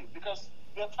or unsaved. Because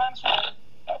there are times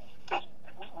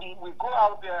when we go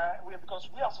out there because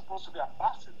we are supposed to be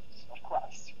ambassadors of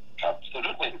Christ.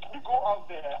 Absolutely. If we go out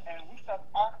there and we start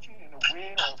acting in a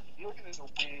way or behaving in a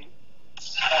way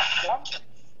that dampens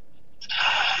the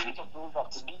spirit of those that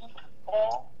believe,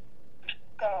 or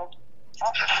kind of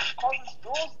actually causes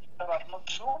those that are not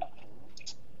known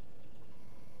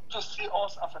to see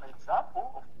us as an example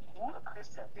of who a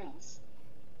Christian is,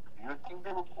 do you think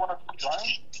they would want to join?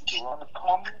 Do they want to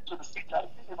come to the society?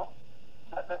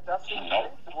 That's the way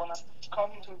they want to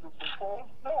come to the fold?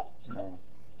 No.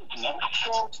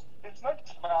 So it's not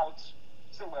about,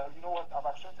 say, well, you know what, I've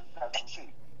accepted that I'm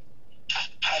saved.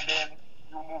 And then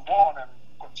you move on and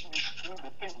continue to do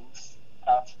the things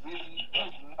that really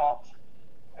does not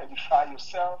edify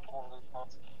yourself or does not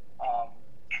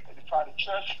edify the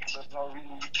church, does not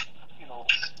really,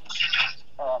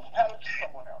 help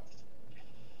someone else.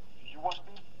 Do you want to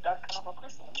be that kind of a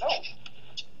Christian? No.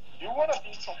 You want to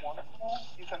be someone who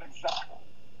is an example.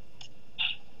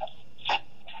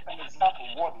 An example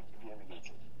worthy to be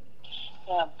emulated.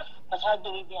 Yeah, but how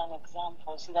do we be an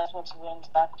example? See, that's what we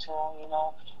went back to,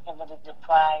 the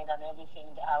pride and everything,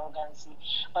 the arrogancy,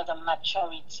 but the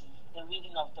maturity, the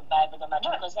reading of the Bible, the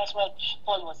maturity, because that's what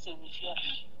Paul was saying.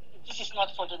 This is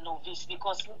not for the novice,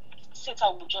 because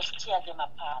Satan will just tear them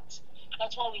apart.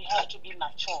 That's why we have to be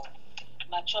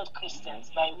matured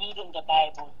Christians, by reading the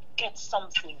Bible. Get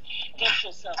something, get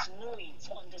yourself, know it,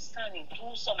 understand it,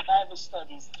 do some Bible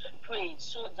studies, pray,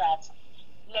 so that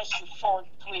lest you fall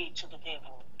prey to the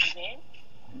devil. Amen?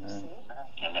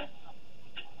 Amen.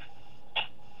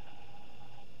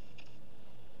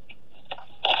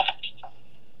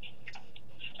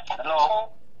 Hello?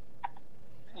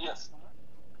 Yes.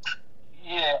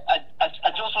 Yeah, I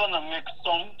just want to make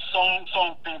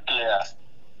something clear.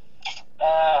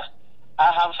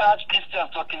 I have heard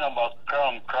Christians talking about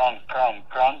crown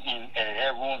in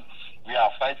heaven. We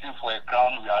are fighting for a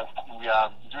crown. We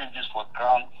are doing this for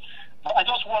crown. But I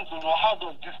just want to know, how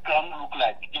does this crown look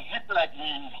like? Is it like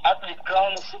the earthly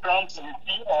crown we see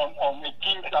on the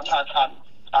kings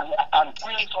and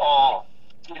queens, or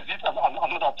is it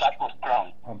another type of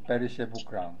crown? Unperishable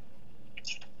crown.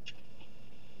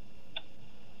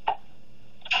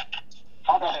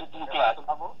 How does it look like?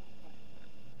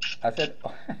 I said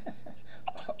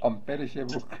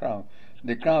unperishable crown.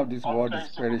 The crown of this world is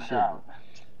perishable.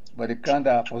 But the crown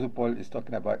that Apostle Paul is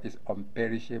talking about is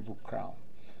unperishable crown.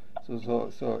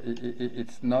 So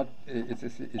it's not. It's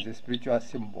a spiritual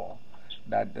symbol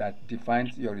that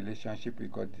defines your relationship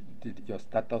with God, your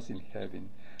status in heaven,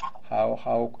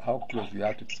 how close you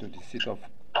are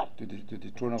to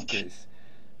the throne of grace.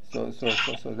 So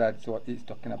that's what he's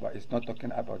talking about. It's not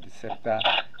talking about the scepter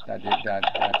that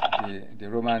the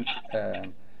Roman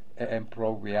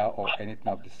emperor wear or anything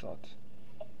of the sort.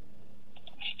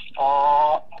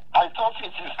 I thought it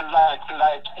is like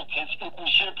it is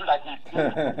shaped like a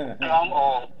crown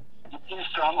or the king's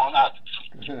crown on earth.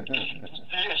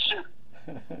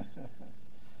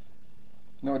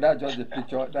 No, that's just the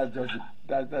picture. That's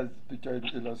the picture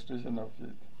illustration of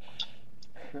it.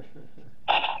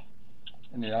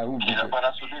 Anyway, I won't be there. You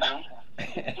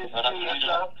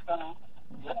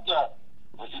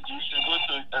should go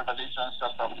to Revelation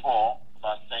chapter 4,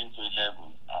 verse 10 to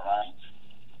 11. All right.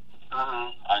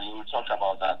 And he will talk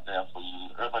about that there for you.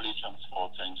 Revelations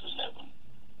 4, 10 to 11.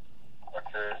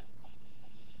 Okay.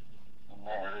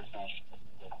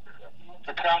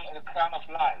 The crown of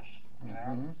life.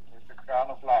 It's the crown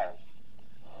of life.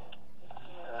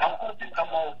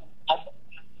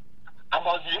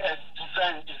 About the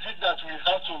design, is it that we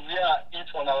have to wear it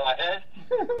on our head?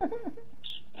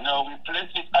 No, we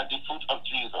place it at the foot of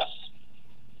Jesus.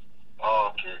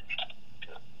 Oh, okay.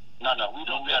 No, we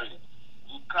don't wear it.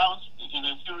 The crowns, if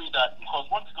you read that, because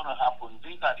what's going to happen,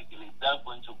 these are the elite, they're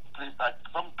going to place that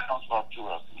some crowns for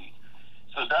curiosity.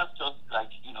 So that's just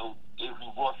like, a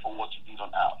reward for what you did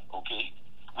on earth, okay?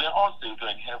 We're all saved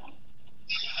in heaven.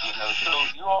 So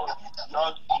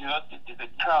it's a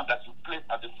crown that you place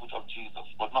at the foot of Jesus,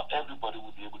 but not everybody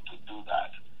will be able to do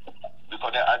that.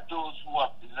 Because there are those who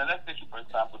have, let's take it for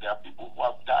example, there are people who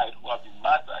have died, who have been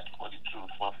martyred for the truth,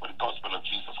 for the gospel of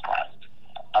Jesus Christ.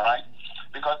 All right?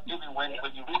 Because even when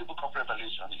you read the book of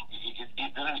Revelation,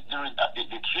 during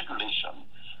the tribulation,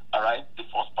 all right, the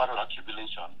first part of the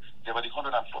tribulation, there were the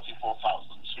 144,000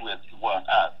 who were on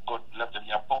earth. God left them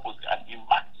here purposely and he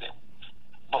marked them.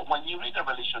 But when you read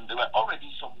Revelation, there were already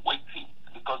some waiting,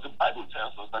 because the Bible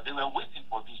tells us that they were waiting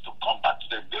for this to come back to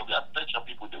them. They were special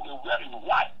people. They were wearing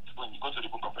white when you go to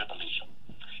the book of Revelation.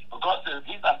 But God says,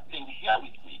 these are staying here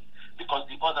with me because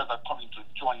the others are coming to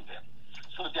join them.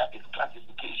 So there is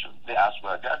classification there as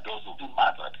well. There are those who will be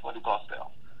martyred for the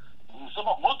gospel.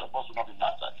 Most of us will not be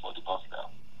martyred for the gospel.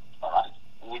 All right?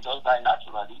 We just die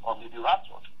naturally or maybe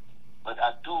raptured. But there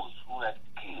are those who were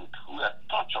killed, who were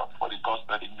tortured for the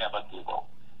gospel, they never gave up.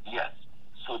 Yes.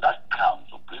 So that crown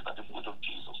to place at the foot of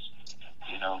Jesus.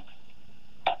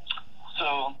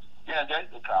 So, yeah, there is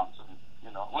the crown. So,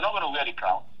 we're not going to wear the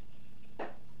crown.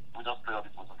 We just pray at the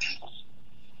foot of Jesus.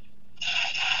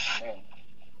 Amen.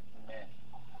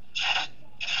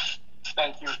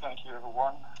 Thank you,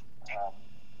 everyone.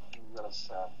 Let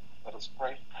us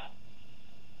pray.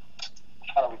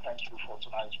 Father, we thank you for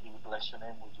tonight. We bless your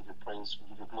name. We give you praise. We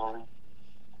give you glory.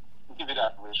 We give you the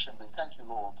admiration. We thank you,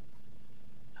 Lord,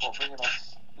 for bringing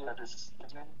us here this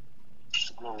evening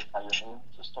to glorify your name,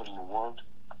 to study your word.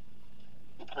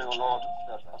 We pray, O Lord,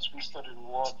 that as we study the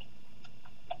word,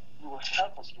 you will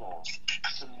help us, Lord,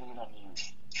 to lean on you.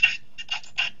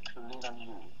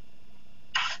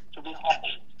 To be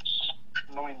humble,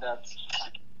 knowing that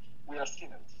we are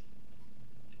sinners.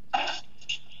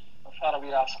 Father,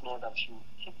 we ask, Lord, that you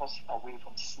keep us away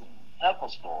from sin. Help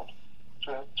us, Lord,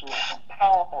 to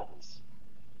empower others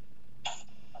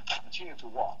and to continue to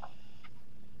walk,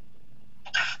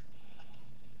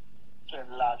 to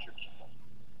enlarge your kingdom.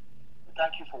 We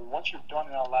thank you for what you've done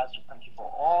in our lives. We thank you for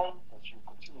all that you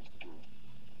continue to do.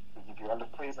 We give you all the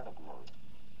praise and the glory.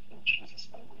 In Jesus'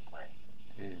 name we pray.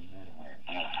 Amen.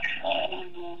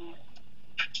 Amen.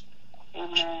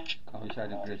 Amen. Can we share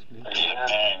the grace, please?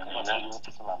 Amen.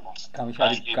 Can we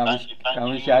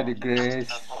share the grace?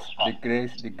 The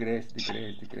grace.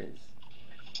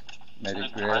 May the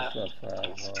grace of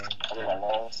our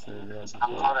Lord, Savior Jesus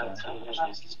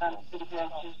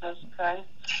Christ,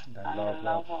 the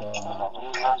love of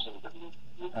God,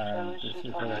 and the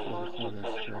sweet fellowship of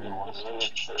the Holy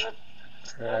Spirit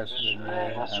rest,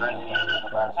 remain, and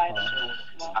abide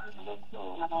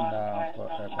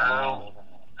with us now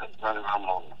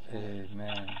forevermore.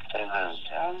 Amen.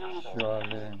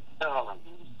 Surely,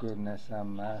 goodness and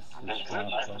mercy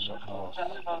shall follow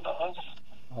us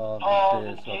all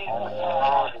the days of our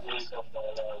lives,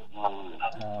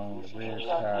 and we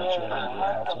shall dwell in the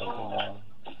house of the Lord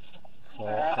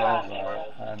forever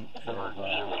and ever.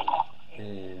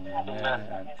 Amen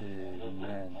and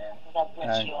amen.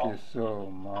 Thank you so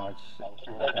much,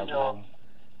 Kargbo.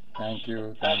 Thank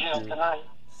you.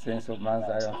 Saints of Mount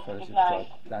Zion Fellowship Church,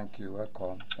 thank you.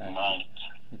 Welcome. Thank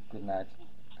you. Good night.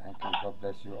 Thank you. God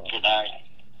bless you all. Good night.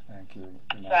 Thank you.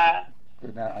 Good night.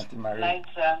 Good night, Auntie Marie. Good night,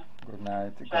 sir. Good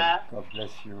night. God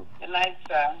bless you. Good night,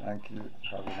 sir. Thank you.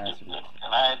 Have a nice week.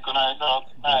 Good night. Good night.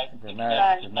 Good night. Good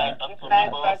night. Good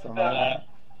night, Samara. Pastor.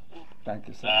 Thank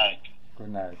you, sir. Good night. Good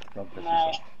night. God bless you.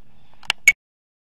 Night.